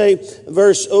on to say,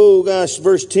 verse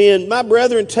 10, my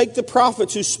brethren, take the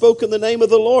prophets who spoke in the name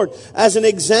of the Lord as an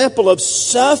example of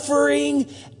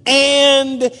suffering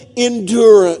and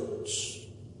endurance.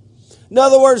 In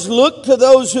other words, look to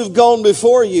those who've gone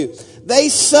before you. They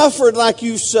suffered like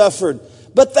you suffered,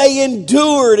 but they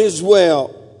endured as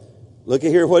well. Look at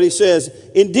here what he says.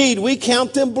 Indeed, we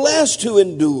count them blessed who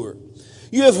endure.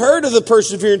 You have heard of the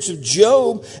perseverance of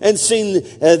Job and seen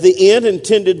the end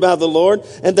intended by the Lord,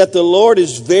 and that the Lord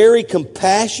is very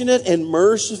compassionate and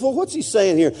merciful. What's he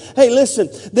saying here? Hey, listen,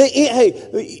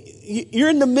 you're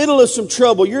in the middle of some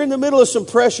trouble. You're in the middle of some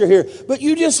pressure here. But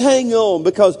you just hang on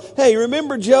because, hey,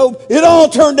 remember Job? It all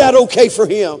turned out okay for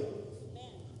him.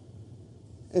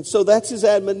 And so that's his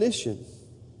admonition.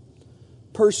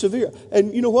 Persevere.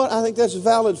 And you know what? I think that's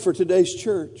valid for today's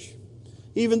church.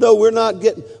 Even though we're not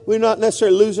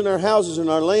necessarily losing our houses and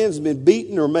our lands and been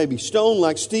beaten or maybe stoned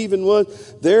like Stephen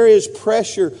was, there is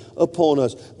pressure upon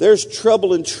us. There's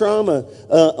trouble and trauma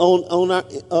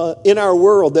in our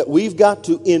world that we've got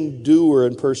to endure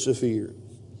and persevere.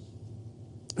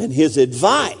 And his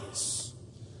advice,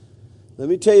 let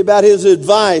me tell you about his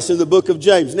advice in the book of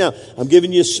James. Now, I'm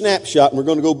giving you a snapshot and we're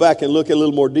going to go back and look at a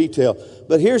little more detail.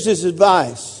 But here's his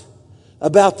advice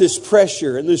about this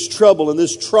pressure and this trouble and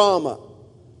this trauma.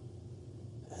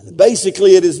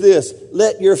 Basically, it is this: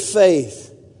 let your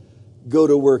faith go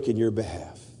to work in your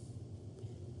behalf.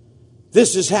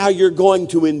 This is how you're going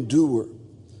to endure.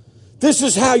 This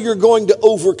is how you're going to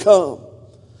overcome.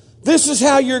 This is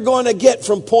how you're going to get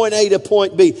from point A to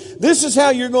point B. This is how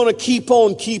you're going to keep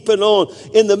on keeping on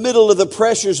in the middle of the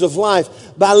pressures of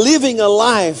life, by living a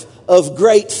life of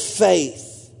great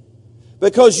faith.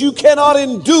 Because you cannot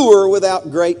endure without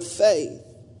great faith.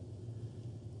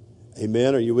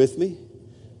 Amen. Are you with me?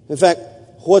 In fact,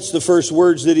 what's the first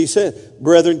words that he said?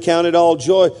 Brethren, count it all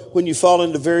joy when you fall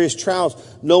into various trials,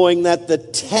 knowing that the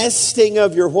testing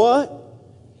of your what?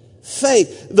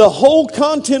 Faith. The whole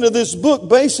content of this book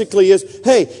basically is,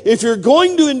 hey, if you're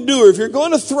going to endure, if you're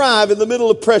going to thrive in the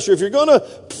middle of pressure, if you're going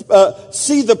to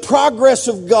see the progress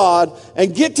of God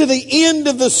and get to the end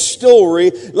of the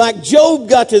story, like Job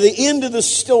got to the end of the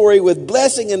story with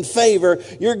blessing and favor,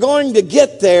 you're going to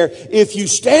get there if you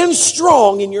stand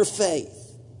strong in your faith.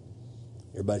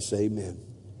 Everybody say amen.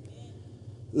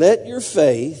 Let your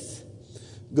faith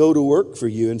go to work for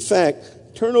you. In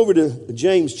fact, turn over to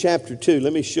James chapter 2.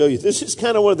 Let me show you. This is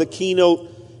kind of one of the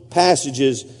keynote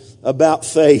passages about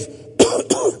faith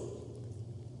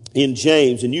in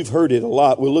James. And you've heard it a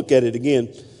lot. We'll look at it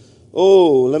again.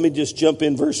 Oh, let me just jump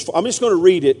in verse 4. I'm just going to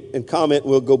read it and comment.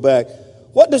 We'll go back.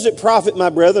 What does it profit, my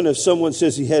brethren, if someone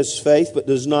says he has faith but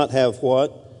does not have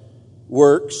what?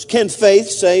 Works. Can faith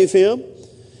save him?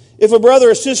 If a brother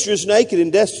or sister is naked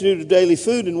and destitute of daily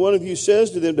food, and one of you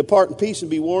says to them, depart in peace and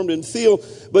be warmed and filled,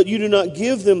 but you do not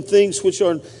give them things which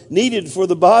are needed for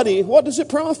the body, what does it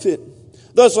profit?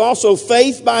 Thus also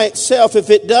faith by itself, if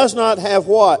it does not have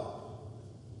what?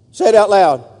 Say it out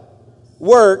loud.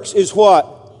 Works is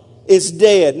what? It's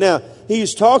dead. Now,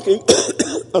 he's talking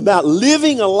about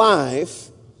living a life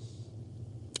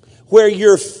where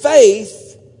your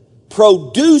faith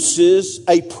produces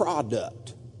a product.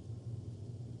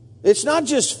 It's not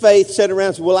just faith set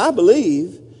around, well, I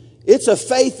believe. It's a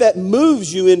faith that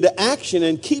moves you into action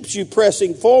and keeps you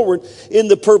pressing forward in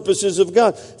the purposes of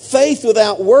God. Faith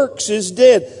without works is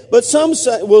dead. But some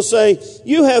will say,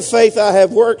 you have faith, I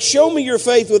have works. Show me your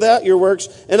faith without your works,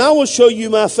 and I will show you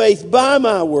my faith by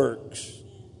my works.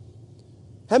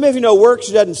 How many of you know works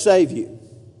doesn't save you?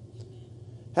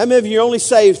 How many of you are only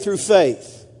saved through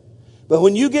faith? But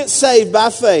when you get saved by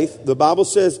faith, the Bible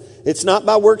says it's not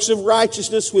by works of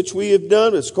righteousness which we have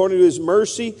done. It's according to His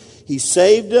mercy. He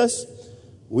saved us.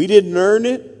 We didn't earn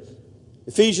it.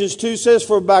 Ephesians 2 says,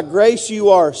 for by grace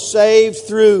you are saved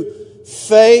through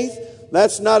faith.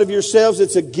 That's not of yourselves.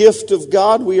 It's a gift of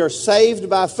God. We are saved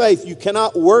by faith. You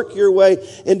cannot work your way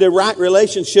into right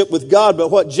relationship with God. But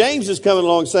what James is coming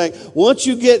along saying, once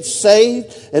you get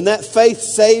saved and that faith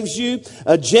saves you,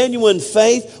 a genuine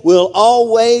faith will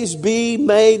always be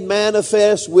made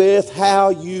manifest with how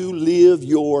you live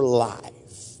your life.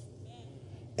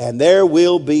 And there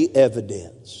will be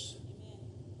evidence.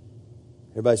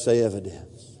 Everybody say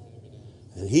evidence.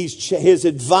 And his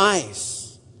advice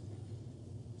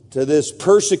to this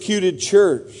persecuted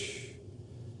church,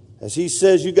 as he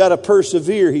says, you got to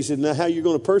persevere. He said, now how you're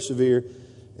going to persevere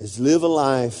is live a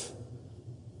life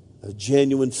of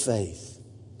genuine faith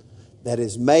that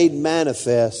is made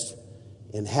manifest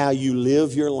in how you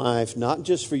live your life, not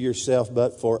just for yourself,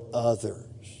 but for others.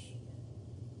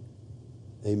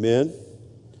 Amen?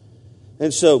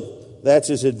 And so that's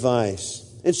his advice.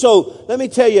 And so let me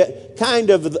tell you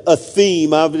kind of a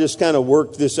theme. I've just kind of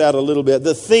worked this out a little bit.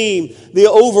 The theme, the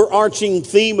overarching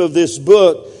theme of this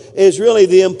book is really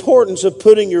the importance of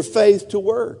putting your faith to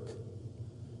work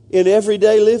in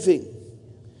everyday living.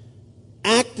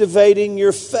 Activating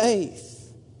your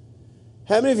faith.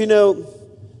 How many of you know,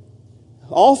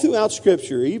 all throughout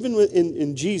Scripture, even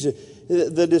in Jesus,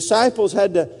 the disciples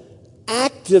had to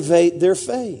activate their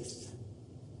faith.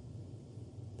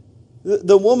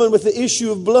 The woman with the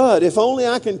issue of blood, if only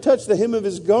I can touch the hem of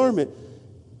his garment,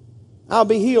 I'll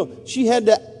be healed. She had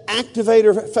to activate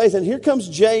her faith. And here comes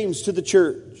James to the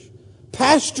church.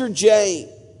 Pastor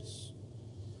James,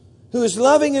 who is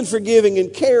loving and forgiving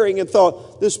and caring, and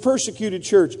thought, this persecuted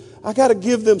church, I got to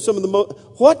give them some of the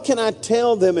what can I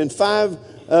tell them in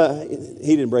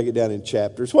he didn't break it down in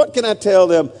chapters. What can I tell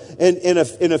them in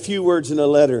a few words in a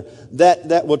letter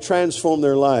that will transform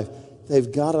their life?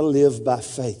 They've got to live by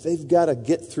faith. They've got to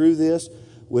get through this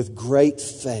with great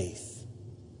faith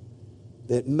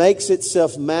that makes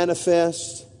itself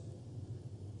manifest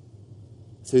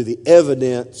through the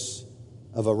evidence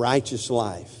of a righteous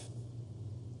life.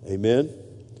 Amen?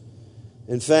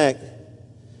 In fact,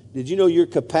 did you know your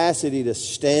capacity to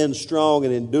stand strong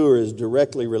and endure is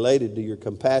directly related to your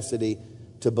capacity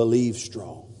to believe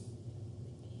strong?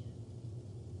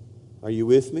 Are you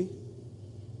with me?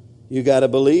 You got to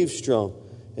believe strong.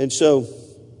 And so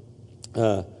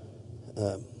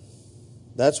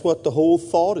that's what the whole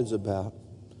thought is about.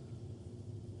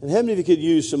 And how many of you could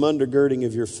use some undergirding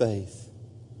of your faith?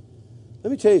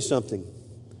 Let me tell you something.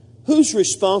 Who's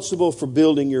responsible for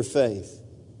building your faith?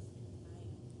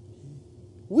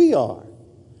 We are.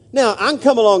 Now, I can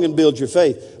come along and build your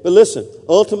faith. But listen,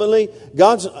 ultimately,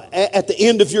 God's at the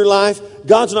end of your life,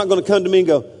 God's not going to come to me and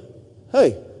go,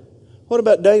 hey, what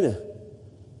about Dana?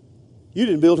 You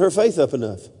didn't build her faith up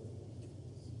enough.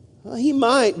 Well, he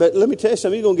might, but let me tell you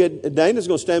something. Dana's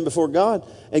going to stand before God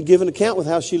and give an account with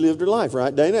how she lived her life,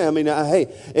 right, Dana? I mean,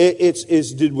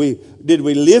 did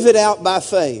we live it out by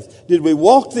faith? Did we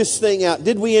walk this thing out?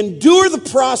 Did we endure the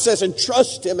process and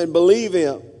trust Him and believe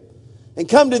Him? And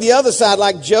come to the other side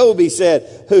like Job, he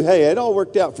said, hey, it all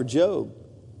worked out for Job.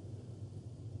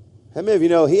 How many of you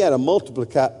know he had a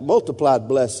multiplied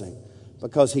blessing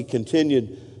because he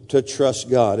continued to trust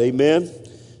God? Amen.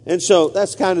 And so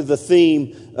that's kind of the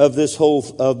theme of this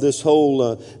whole.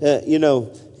 And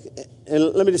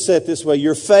let me just say it this way: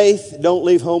 your faith, don't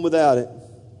leave home without it.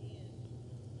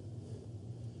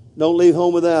 Don't leave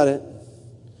home without it.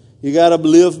 You got to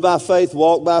live by faith,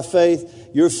 walk by faith.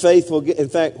 Your faith will get. In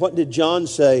fact, what did John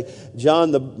say?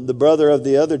 John, the brother of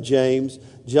the other James,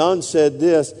 John said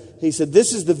this. He said,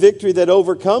 "This is the victory that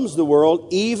overcomes the world,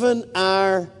 even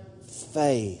our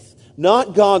faith."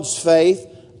 Not God's faith,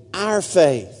 our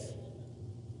faith.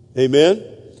 Amen?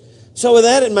 So with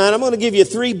that in mind, I'm going to give you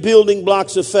 3 building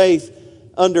blocks of faith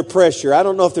under pressure. I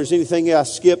don't know if there's anything I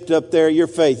skipped up there. Your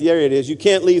faith, there it is. You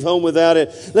can't leave home without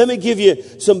it. Let me give you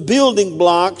some building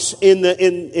blocks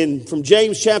from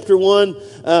James chapter 1,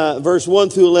 verse 1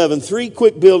 through 11. 3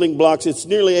 quick building blocks. It's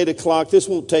nearly 8 o'clock. This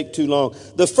won't take too long.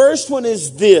 The first one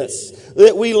is this,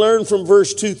 that we learn from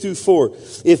verse 2 through 4.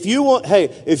 If you want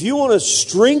to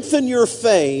strengthen your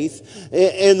faith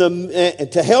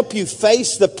and to help you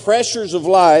face the pressures of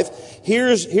life,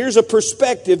 here's a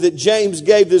perspective that James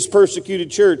gave this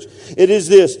persecuted church. It is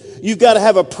this: you've got to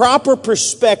have a proper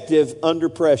perspective under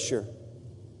pressure.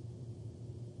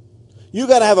 You've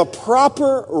got to have a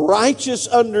proper righteous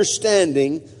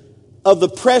understanding of the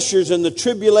pressures and the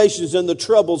tribulations and the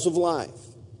troubles of life.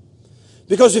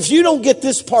 Because if you don't get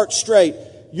this part straight,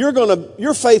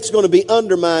 your faith's going to be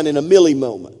undermined in a milli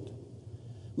moment.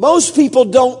 Most people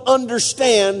don't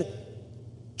understand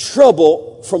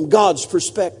trouble from God's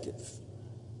perspective.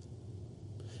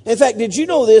 In fact, did you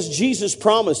know this? Jesus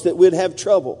promised that we'd have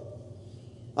trouble.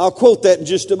 I'll quote that in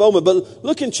just a moment. But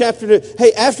look in chapter 2.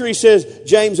 Hey, after he says,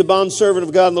 James, a bondservant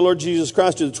of God and the Lord Jesus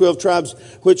Christ, to the 12 tribes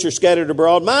which are scattered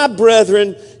abroad, my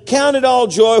brethren, count it all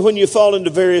joy when you fall into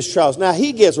various trials. Now,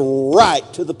 he gets right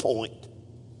to the point.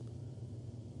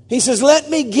 He says, let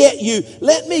me give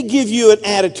you an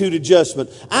attitude adjustment.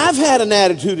 I've had an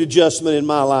attitude adjustment in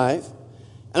my life.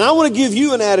 And I want to give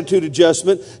you an attitude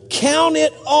adjustment. Count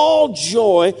it all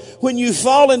joy when you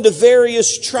fall into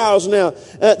various trials. Now,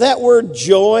 that word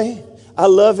joy, I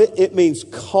love it. It means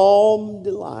calm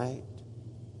delight.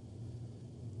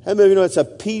 How many of you know it's a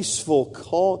peaceful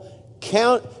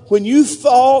calm? When you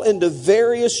fall into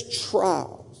various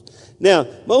trials. Now,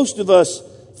 most of us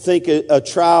think a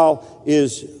trial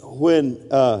is when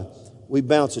we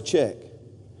bounce a check.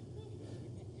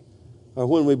 Or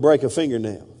when we break a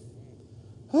fingernail.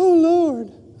 Oh,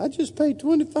 Lord, I just paid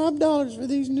 $25 for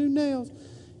these new nails,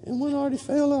 and one already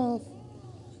fell off.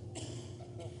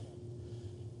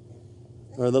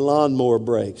 Or the lawnmower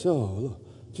breaks. Oh,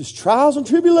 just trials and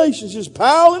tribulations just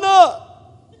piling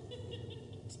up.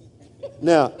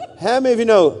 Now, how many of you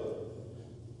know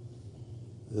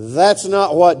that's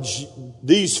not what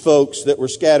these folks that were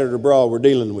scattered abroad were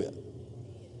dealing with?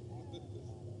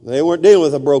 They weren't dealing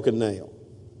with a broken nail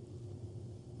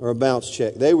or a bounced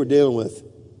check. They were dealing with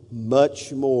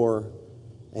much more.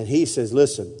 And he says,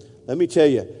 listen, let me tell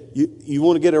you, you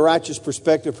want to get a righteous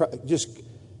perspective,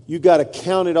 you got to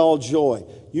count it all joy.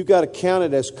 You got to count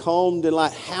it as calm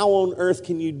delight. How on earth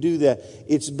can you do that?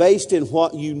 It's based in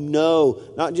what you know,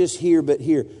 not just here, but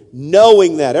here.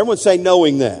 Knowing that. Everyone say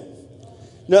knowing that.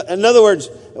 In other words,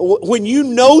 when you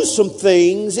know some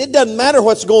things, it doesn't matter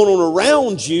what's going on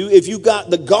around you. If you got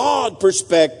the God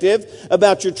perspective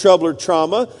about your trouble or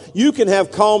trauma, you can have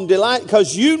calm delight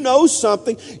because you know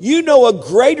something. You know a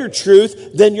greater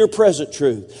truth than your present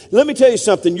truth. Let me tell you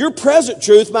something. Your present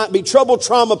truth might be trouble,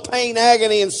 trauma, pain,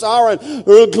 agony, and sorrow,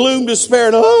 or gloom, despair,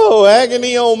 and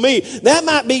agony on me. That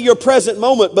might be your present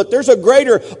moment, but there's a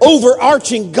greater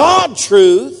overarching God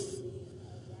truth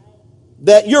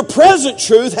that your present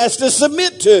truth has to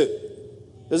submit to.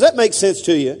 Does that make sense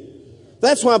to you?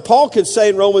 That's why Paul could say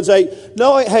in Romans 8,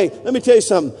 no, hey, let me tell you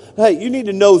something. Hey, you need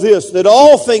to know this, that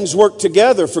all things work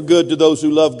together for good to those who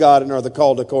love God and are the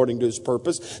called according to His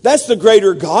purpose. That's the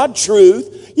greater God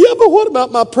truth. Yeah, but what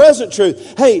about my present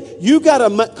truth? Hey, you got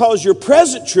to cause your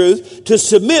present truth to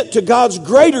submit to God's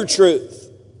greater truth.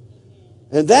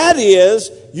 And that is,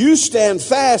 you stand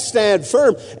fast, stand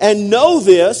firm, and know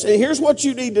this, and here's what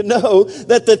you need to know,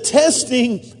 that the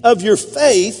testing of your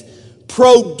faith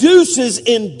produces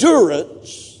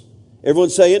endurance. Everyone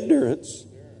say endurance.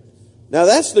 Now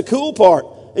that's the cool part.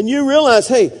 And you realize,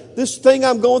 hey, this thing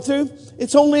I'm going through,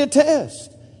 it's only a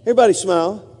test. Everybody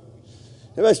smile.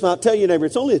 Everybody smile. Tell your neighbor,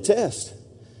 it's only a test.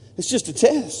 It's just a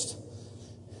test.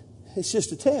 It's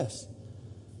just a test.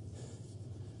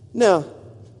 Now,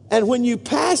 and when you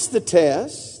pass the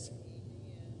test,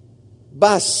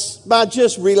 by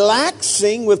just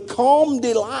relaxing with calm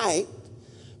delight,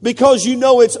 because you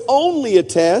know it's only a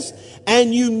test,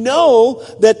 and you know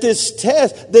that this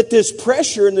test, that this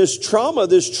pressure and this trauma,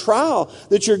 this trial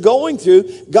that you're going through,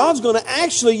 God's going to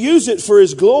actually use it for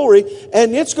His glory,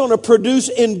 and it's going to produce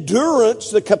endurance,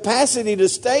 the capacity to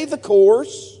stay the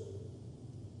course.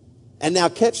 And now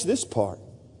catch this part.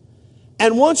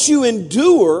 And once you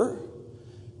endure,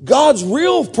 God's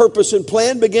real purpose and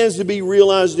plan begins to be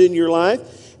realized in your life.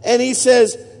 And He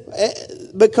says,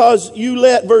 because you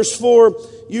let, verse 4,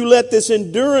 you let this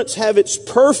endurance have its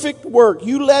perfect work.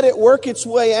 You let it work its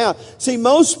way out. See,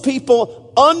 most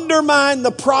people undermine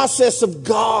the process of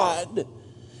God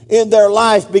in their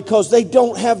life because they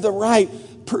don't have the right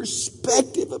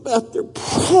perspective about their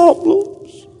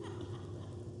problems.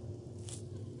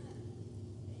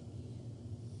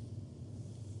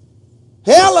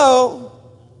 Hello.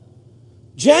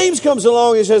 James comes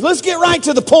along and says, let's get right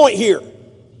to the point here.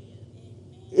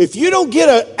 If you don't get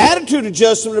an attitude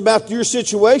adjustment about your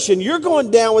situation, you're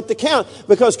going down with the count.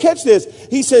 Because catch this,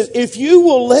 he says, if you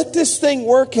will let this thing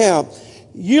work out,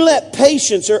 you let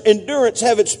patience or endurance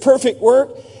have its perfect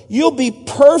work, you'll be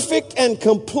perfect and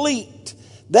complete.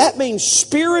 That means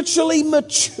spiritually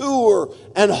mature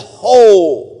and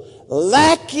whole,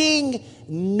 lacking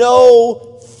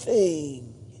no thing.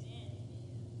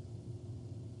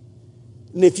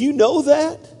 And if you know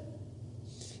that,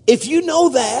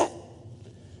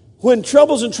 when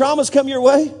troubles and traumas come your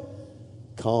way,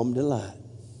 calm delight.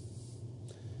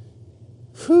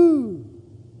 Whew.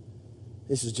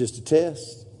 This is just a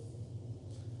test.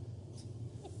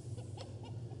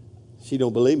 She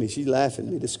don't believe me. She's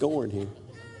laughing me to scorn here.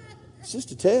 It's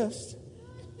just a test.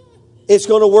 It's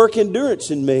going to work endurance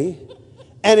in me.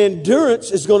 And endurance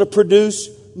is going to produce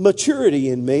maturity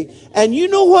in me. And you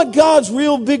know what God's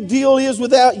real big deal is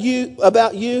about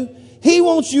you? He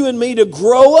wants you and me to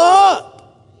grow up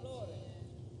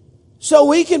so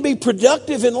we can be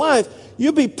productive in life.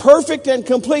 You'll be perfect and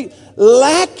complete,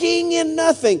 lacking in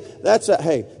nothing. That's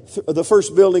the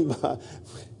first building block.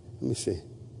 Let me see.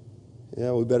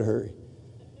 Yeah, we better hurry.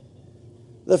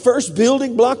 The first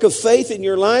building block of faith in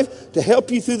your life to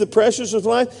help you through the pressures of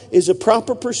life is a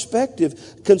proper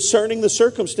perspective concerning the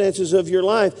circumstances of your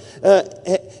life.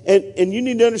 And you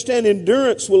need to understand,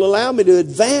 endurance will allow me to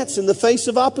advance in the face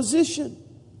of opposition.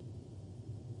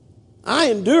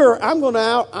 I endure. I'm going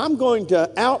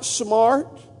to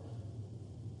outsmart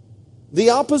the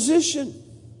opposition.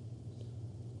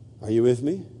 Are you with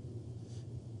me?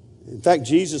 In fact,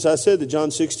 Jesus, I said that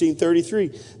John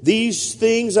 16:33, these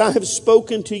things I have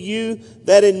spoken to you,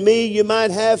 that in me you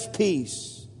might have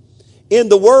peace. In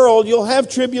the world you'll have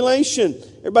tribulation.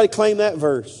 Everybody claim that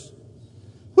verse.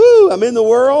 Woo, I'm in the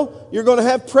world, you're going to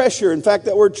have pressure. In fact,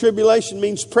 that word tribulation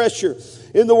means pressure.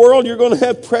 In the world you're going to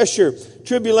have pressure,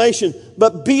 tribulation.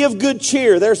 But be of good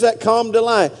cheer. There's that calm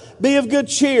delight. Be of good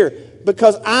cheer,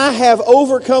 because I have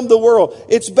overcome the world.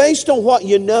 It's based on what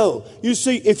you know. You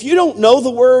see, if you don't know the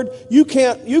Word, you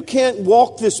can't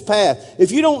walk this path.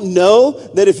 If you don't know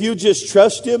that if you just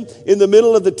trust Him in the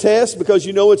middle of the test, because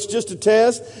you know it's just a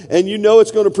test, and you know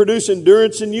it's going to produce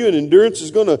endurance in you, and endurance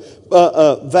is going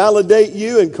to validate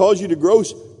you and cause you to grow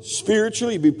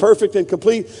spiritually, be perfect and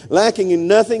complete, lacking in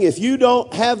nothing. If you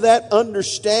don't have that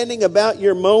understanding about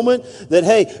your moment, that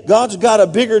hey, God's got a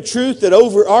bigger truth that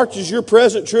overarches your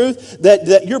present truth,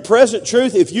 that your present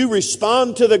truth, if you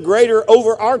respond to the greater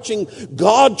overarching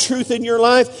God truth in your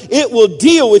life, it will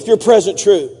deal with your present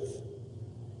truth.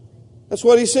 That's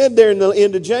what he said there in the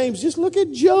end of James. Just look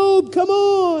at Job. Come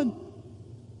on.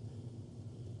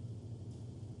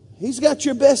 He's got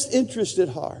your best interest at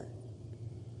heart.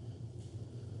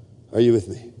 Are you with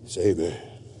me? Say amen.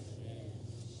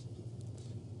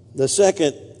 The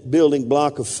second building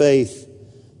block of faith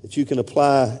that you can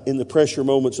apply in the pressure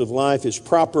moments of life is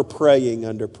proper praying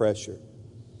under pressure.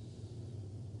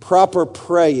 Proper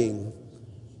praying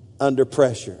under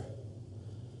pressure.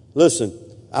 Listen,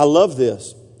 I love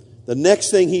this. The next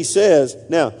thing he says,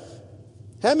 now,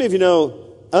 how many of you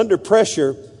know under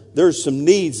pressure there's some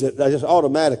needs that just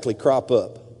automatically crop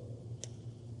up?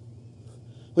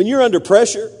 When you're under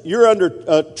pressure, you're under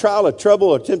a trial, a trouble,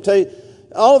 or temptation,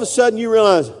 all of a sudden you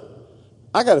realize,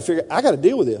 I got to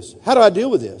deal with this. How do I deal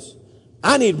with this?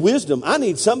 I need wisdom. I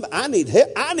need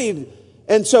help.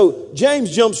 And so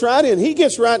James jumps right in.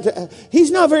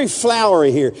 He's not very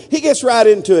flowery here. He gets right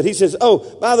into it. He says,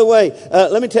 oh, by the way,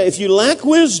 let me tell you, if you lack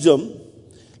wisdom,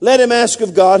 let him ask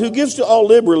of God, who gives to all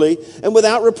liberally and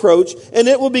without reproach, and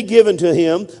it will be given to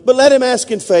him. But let him ask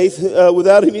in faith,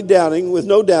 without any doubting, with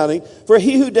no doubting. For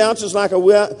he who doubts is like a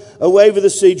wave of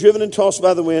the sea, driven and tossed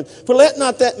by the wind. For let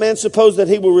not that man suppose that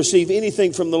he will receive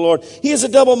anything from the Lord. He is a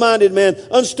double-minded man,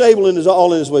 unstable in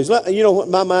all in his ways. You know,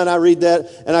 in my mind, I read that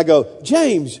and I go,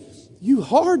 James, you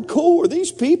hardcore.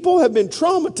 These people have been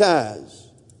traumatized.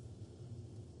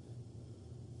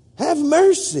 Have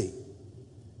mercy.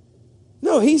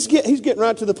 No, he's getting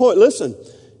right to the point. Listen,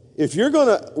 if you're going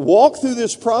to walk through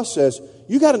this process,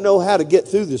 you got to know how to get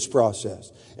through this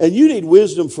process. And you need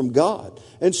wisdom from God.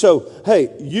 And so,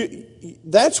 hey,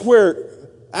 that's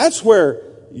where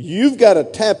you've got to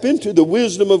tap into the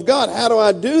wisdom of God. How do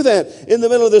I do that in the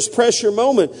middle of this pressure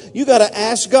moment? You got to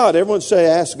ask God. Everyone say,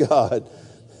 ask God.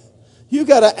 You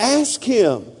got to ask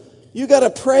Him. You got to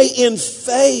pray in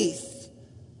faith.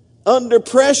 Under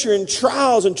pressure and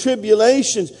trials and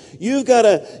tribulations, you've got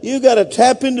to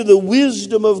tap into the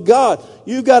wisdom of God.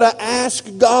 You've got to ask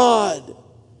God.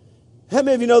 How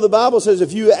many of you know the Bible says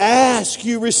if you ask,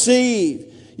 you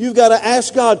receive? You've got to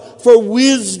ask God for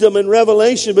wisdom and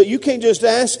revelation, but you can't just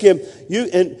ask Him.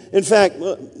 In fact,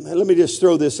 let me just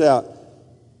throw this out.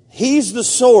 He's the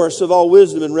source of all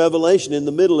wisdom and revelation in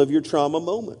the middle of your trauma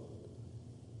moment.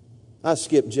 I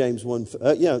skipped James 1.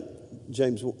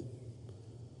 James 1.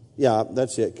 Yeah,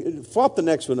 that's it. Flop the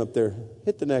next one up there.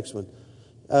 Hit the next one.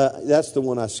 That's the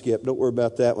one I skipped. Don't worry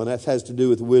about that one. That has to do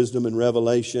with wisdom and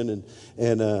revelation,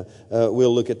 and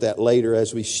we'll look at that later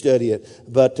as we study it.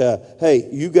 But hey,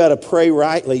 you got to pray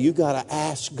rightly. You got to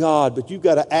ask God, but you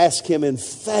got to ask Him in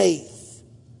faith.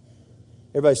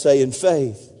 Everybody say in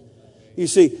faith. You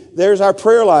see, there's our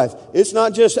prayer life. It's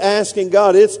not just asking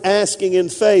God; it's asking in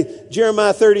faith.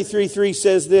 Jeremiah 33:3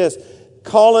 says this: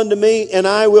 "Call unto me, and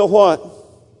I will what?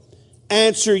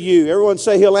 Answer you." Everyone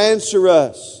say He'll answer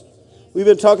us. We've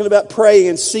been talking about praying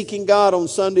and seeking God on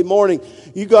Sunday morning.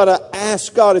 You got to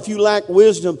ask God. If you lack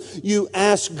wisdom, you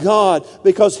ask God,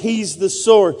 because He's the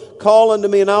source. Call unto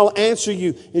me and I'll answer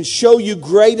you and show you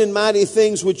great and mighty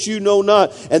things which you know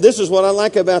not. And this is what I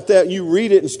like about that. You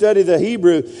read it and study the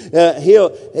Hebrew.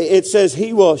 It says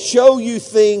He will show you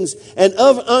things and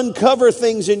uncover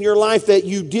things in your life that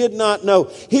you did not know.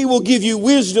 He will give you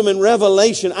wisdom and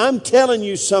revelation. I'm telling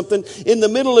you something. In the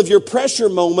middle of your pressure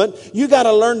moment, you got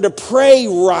to learn to pray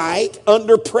right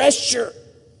under pressure.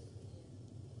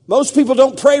 Most people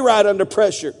don't pray right under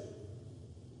pressure.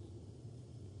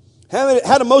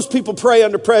 How do most people pray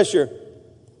under pressure?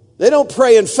 They don't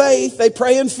pray in faith. They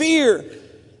pray in fear.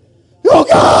 Oh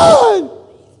God,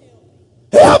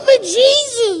 help me,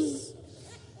 Jesus.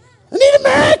 I need a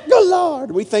miracle,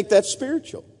 Lord. We think that's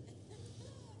spiritual.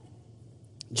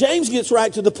 James gets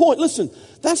right to the point. Listen,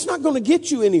 that's not going to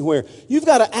get you anywhere. You've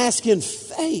got to ask in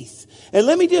faith. And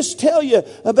let me just tell you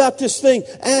about this thing,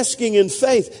 asking in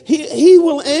faith. He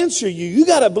will answer you. You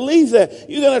got to believe that.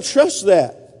 You got to trust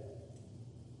that.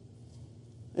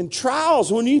 And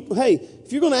trials,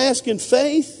 if you're going to ask in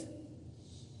faith,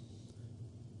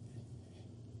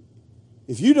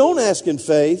 if you don't ask in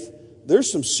faith, there's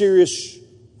some serious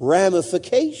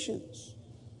ramifications.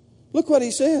 Look what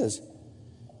he says.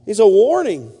 It's a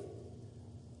warning.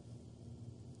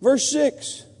 Verse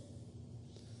 6.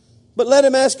 But let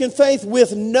him ask in faith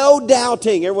with no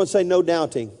doubting. Everyone say no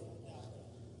doubting.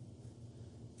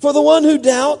 For the one who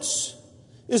doubts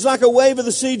is like a wave of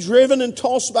the sea driven and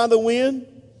tossed by the wind.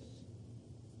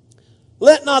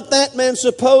 Let not that man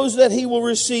suppose that he will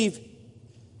receive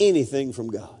anything from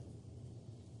God.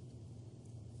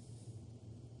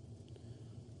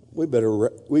 We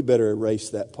better erase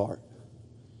that part.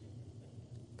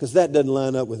 Because that doesn't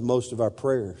line up with most of our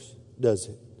prayers, does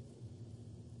it?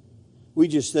 We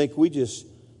just think we just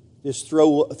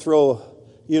throw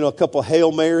a couple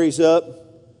Hail Marys up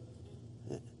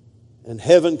and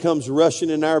heaven comes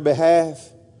rushing in our behalf.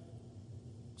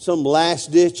 Some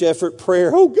last ditch effort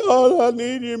prayer. Oh God, I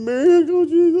need your miracle,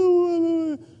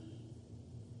 Jesus.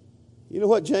 You know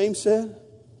what James said?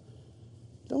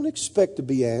 Don't expect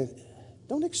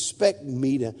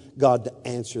God to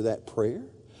answer that prayer.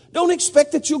 Don't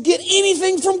expect that you'll get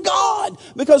anything from God.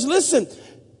 Because listen,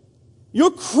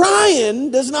 your crying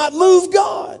does not move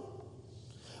God.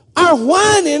 Our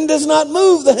whining does not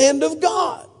move the hand of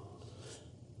God.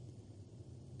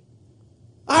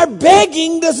 Our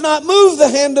begging does not move the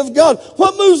hand of God.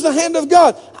 What moves the hand of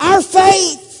God? Our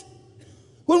faith.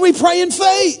 When we pray in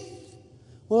faith.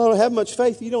 Well, I don't have much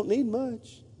faith. You don't need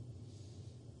much.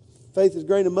 Faith is a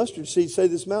grain of mustard seed. Say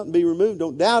this mountain be removed.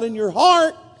 Don't doubt in your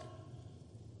heart.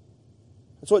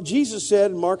 That's what Jesus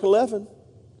said in Mark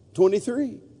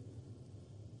 11:23.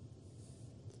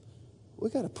 We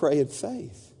got to pray in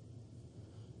faith.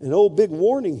 An old big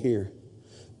warning here.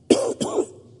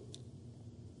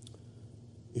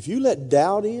 If you let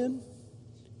doubt in,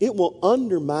 it will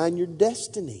undermine your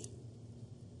destiny.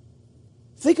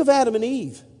 Think of Adam and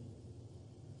Eve.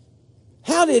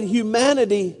 How did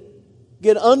humanity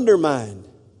get undermined?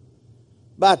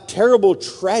 By a terrible,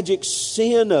 tragic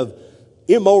sin of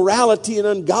immorality and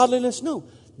ungodliness? No.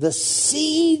 The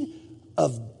seed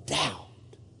of doubt.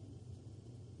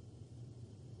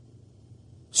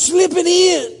 Slipping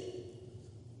in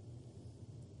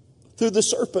through the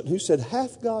serpent who said,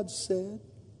 hath God said?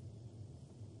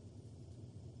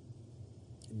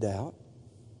 Doubt.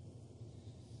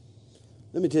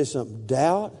 Let me tell you something.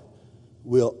 Doubt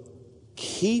will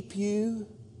keep you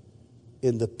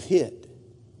in the pit.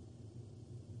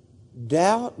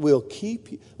 Doubt will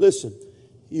keep you. Listen,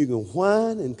 you can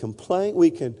whine and complain.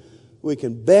 We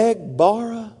can beg,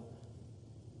 borrow.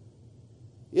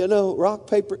 Rock,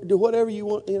 paper, do whatever you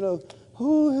want.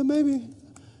 Oh, maybe,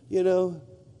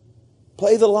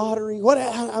 play the lottery.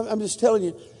 I'm just telling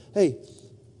you, hey,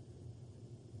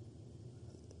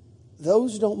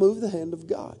 those don't move the hand of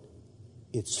God.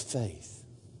 It's faith.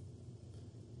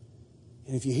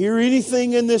 And if you hear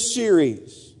anything in this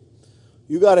series,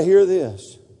 you got to hear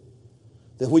this.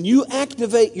 That when you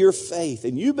activate your faith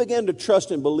and you begin to trust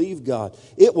and believe God,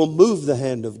 it will move the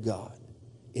hand of God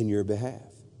in your behalf.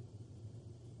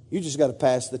 You just got to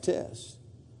pass the test.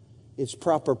 It's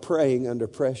proper praying under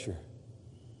pressure.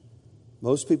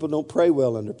 Most people don't pray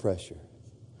well under pressure.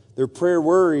 They're prayer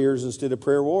warriors instead of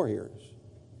prayer warriors.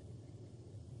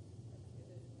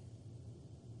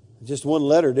 Just one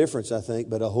letter difference, I think,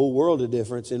 but a whole world of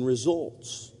difference in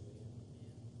results.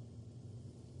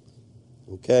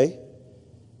 Okay?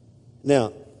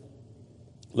 Now,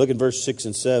 look at verse 6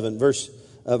 and 7. Verse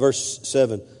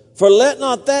 7. For let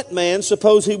not that man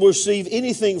suppose he will receive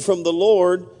anything from the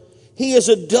Lord. He is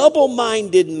a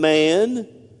double-minded man.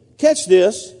 Catch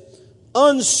this.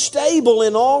 unstable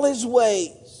in all his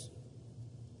ways.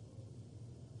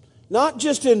 Not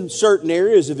just in certain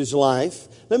areas of his life.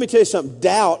 Let me tell you something.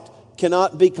 Doubt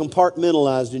cannot be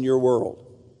compartmentalized in your world.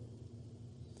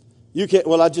 You can't,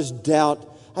 well, I just doubt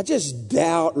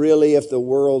really if the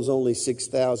world's only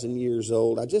 6,000 years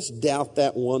old. I just doubt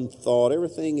that one thought.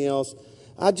 Everything else,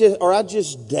 I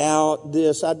just doubt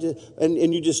this.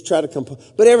 And you just try to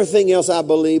but everything else I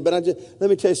believe. But let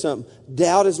me tell you something.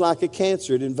 Doubt is like a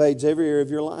cancer. It invades every area of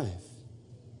your life.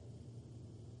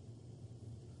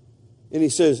 And he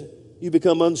says, you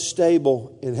become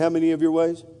unstable in how many of your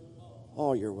ways?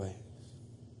 All your ways.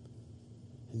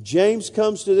 And James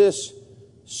comes to this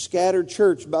scattered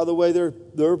church. By the way, they're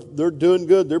doing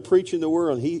good. They're preaching the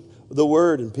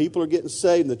word, and people are getting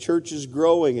saved, and the church is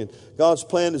growing, and God's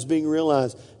plan is being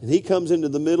realized. And he comes into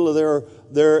the middle of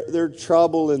their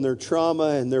trouble and their trauma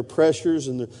and their pressures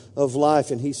of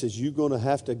life, and he says, "You're going to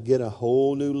have to get a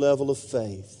whole new level of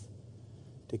faith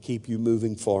to keep you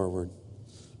moving forward."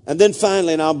 And then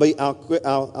finally, and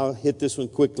I'll hit this one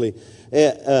quickly.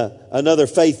 Another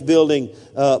building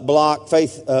block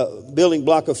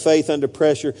of faith under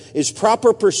pressure is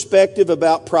proper perspective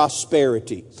about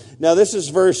prosperity. Now, this is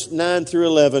verse 9 through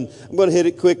 11. I'm going to hit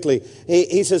it quickly.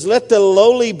 He says, "Let the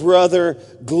lowly brother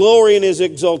glory in his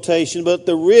exaltation, but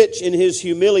the rich in his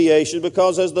humiliation,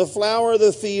 because as the flower of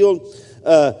the field,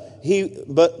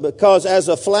 because as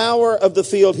a flower of the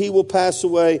field he will pass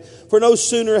away. For no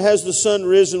sooner has the sun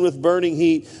risen with burning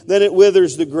heat than it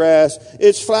withers the grass.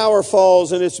 Its flower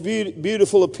falls and its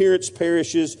beautiful appearance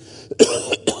perishes.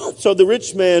 So the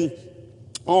rich man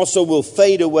also will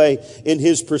fade away in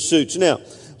his pursuits." Now,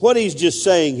 what he's just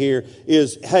saying here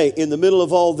is, hey, in the middle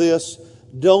of all this,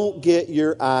 don't get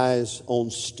your eyes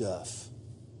on stuff.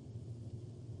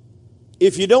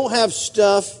 If you don't have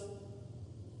stuff,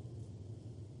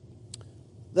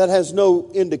 that has no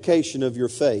indication of your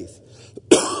faith.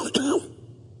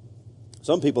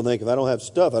 Some people think if I don't have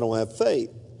stuff, I don't have faith.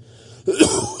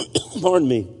 Pardon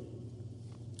me.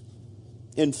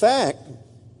 In fact,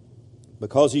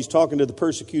 because he's talking to the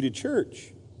persecuted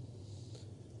church,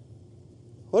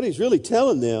 what he's really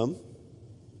telling them,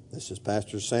 this is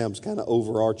Pastor Sam's kind of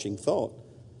overarching thought,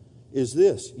 is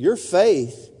this: your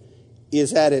faith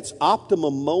is at its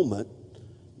optimum moment,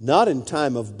 not in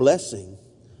time of blessing,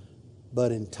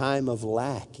 but in time of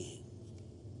lacking.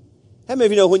 How many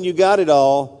of you know when you got it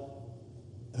all,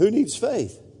 who needs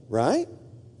faith, right?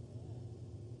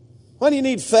 Why do you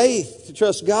need faith to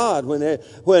trust God when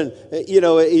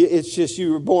it's just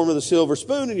you were born with a silver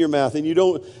spoon in your mouth and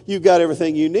you've got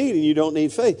everything you need and you don't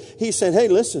need faith? He's saying, hey,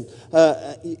 listen,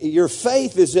 your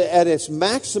faith is at its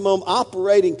maximum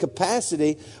operating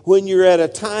capacity when you're at a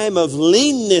time of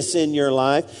leanness in your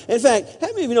life. In fact, how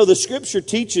many of you know the Scripture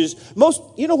teaches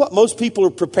you know what most people are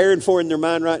preparing for in their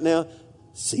mind right now?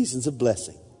 Seasons of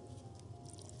blessing.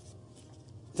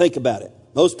 Think about it.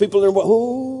 Most people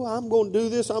are, I'm going to do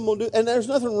this, I'm going to do. And there's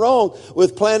nothing wrong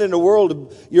with planning a world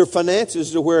of your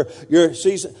finances to where your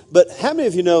season. But how many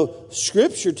of you know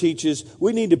Scripture teaches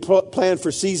we need to plan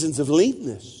for seasons of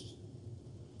leanness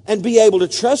and be able to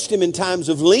trust Him in times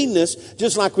of leanness,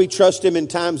 just like we trust Him in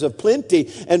times of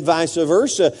plenty and vice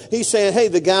versa. He's saying, hey,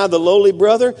 the lowly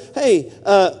brother, hey,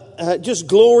 just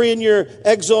glory in your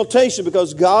exaltation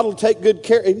because God will take good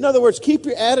care. In other words, keep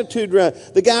your attitude right.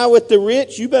 The guy with the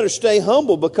rich, you better stay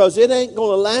humble because it ain't going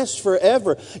to last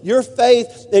forever. Your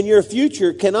faith and your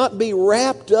future cannot be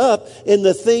wrapped up in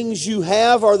the things you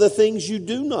have or the things you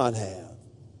do not have.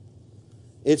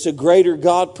 It's a greater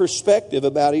God perspective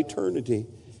about eternity.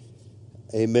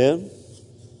 Amen.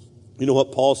 You know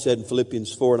what Paul said in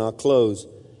Philippians 4, and I'll close.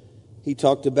 He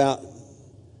talked about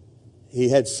he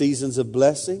had seasons of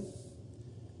blessing,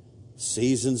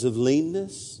 seasons of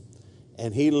leanness,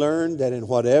 and he learned that in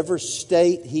whatever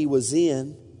state he was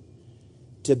in,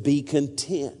 to be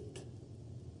content.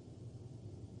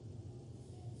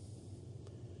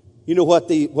 You know what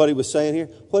he was saying here?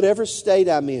 Whatever state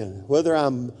I'm in, whether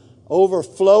I'm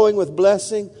overflowing with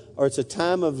blessing or it's a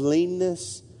time of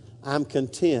leanness, I'm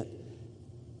content.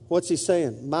 What's he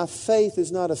saying? My faith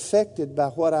is not affected by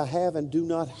what I have and do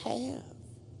not have.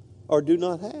 Or do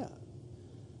not have.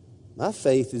 My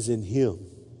faith is in Him.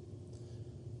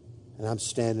 And I'm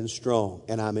standing strong.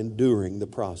 And I'm enduring the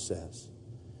process.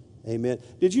 Amen.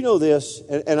 Did you know this?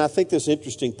 And I think this is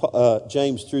interesting.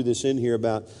 James threw this in here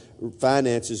about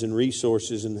finances and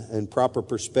resources and proper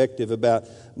perspective about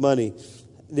money.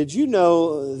 Did you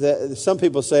know that some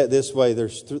people say it this way?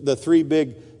 There's the three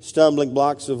big stumbling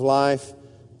blocks of life.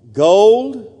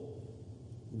 Gold,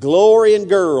 glory, and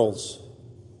girls.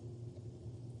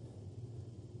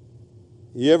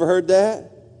 You ever heard that?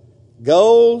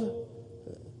 Gold,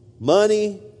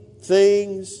 money,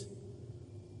 things.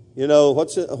 You know,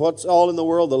 what's all in the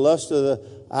world? The lust of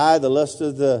the eye, the lust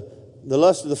of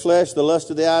the flesh, the lust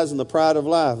of the eyes, and the pride of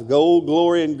life. Gold,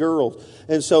 glory, and girls.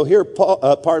 And so here,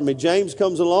 James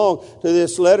comes along to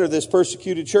this letter, this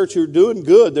persecuted church who are doing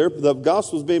good. The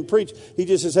gospel's being preached. He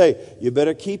just says, hey, you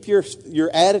better keep your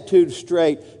attitude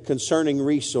straight concerning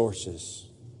resources.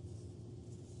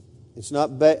 It's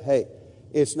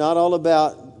not all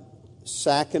about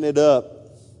sacking it up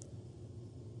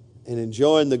and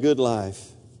enjoying the good life.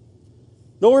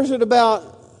 Nor is it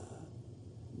about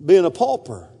being a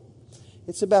pauper.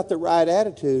 It's about the right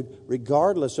attitude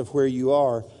regardless of where you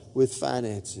are with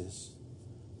finances.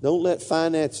 Don't let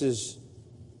finances,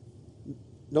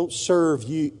 don't serve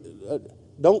you.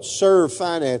 Don't serve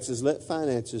finances. Let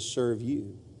finances serve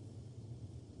you.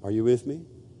 Are you with me?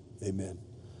 Amen.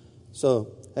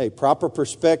 So, hey, proper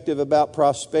perspective about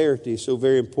prosperity is so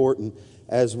very important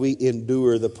as we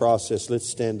endure the process. Let's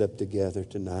stand up together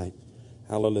tonight.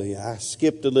 Hallelujah. I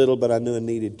skipped a little, but I knew I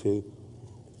needed to.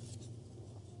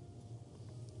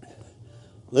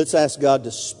 Let's ask God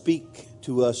to speak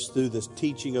to us through this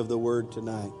teaching of the Word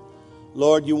tonight.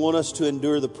 Lord, you want us to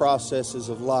endure the processes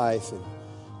of life, and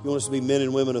you want us to be men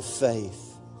and women of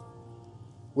faith.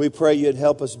 We pray you'd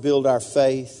help us build our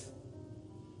faith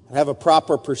and have a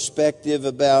proper perspective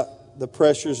about the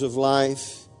pressures of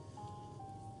life,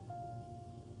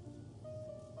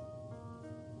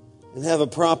 and have a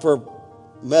proper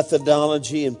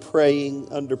methodology in praying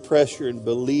under pressure and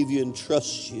believe you and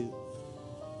trust you.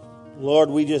 Lord,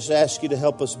 we just ask you to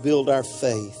help us build our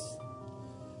faith.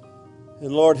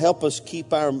 And Lord, help us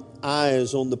keep our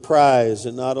eyes on the prize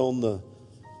and not on the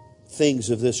things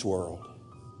of this world.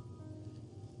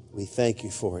 We thank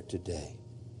you for it today.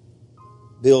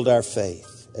 Build our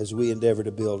faith as we endeavor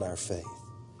to build our faith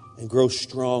and grow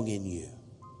strong in you.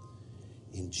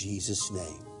 In Jesus'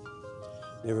 name.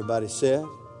 Everybody said,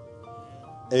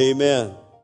 amen.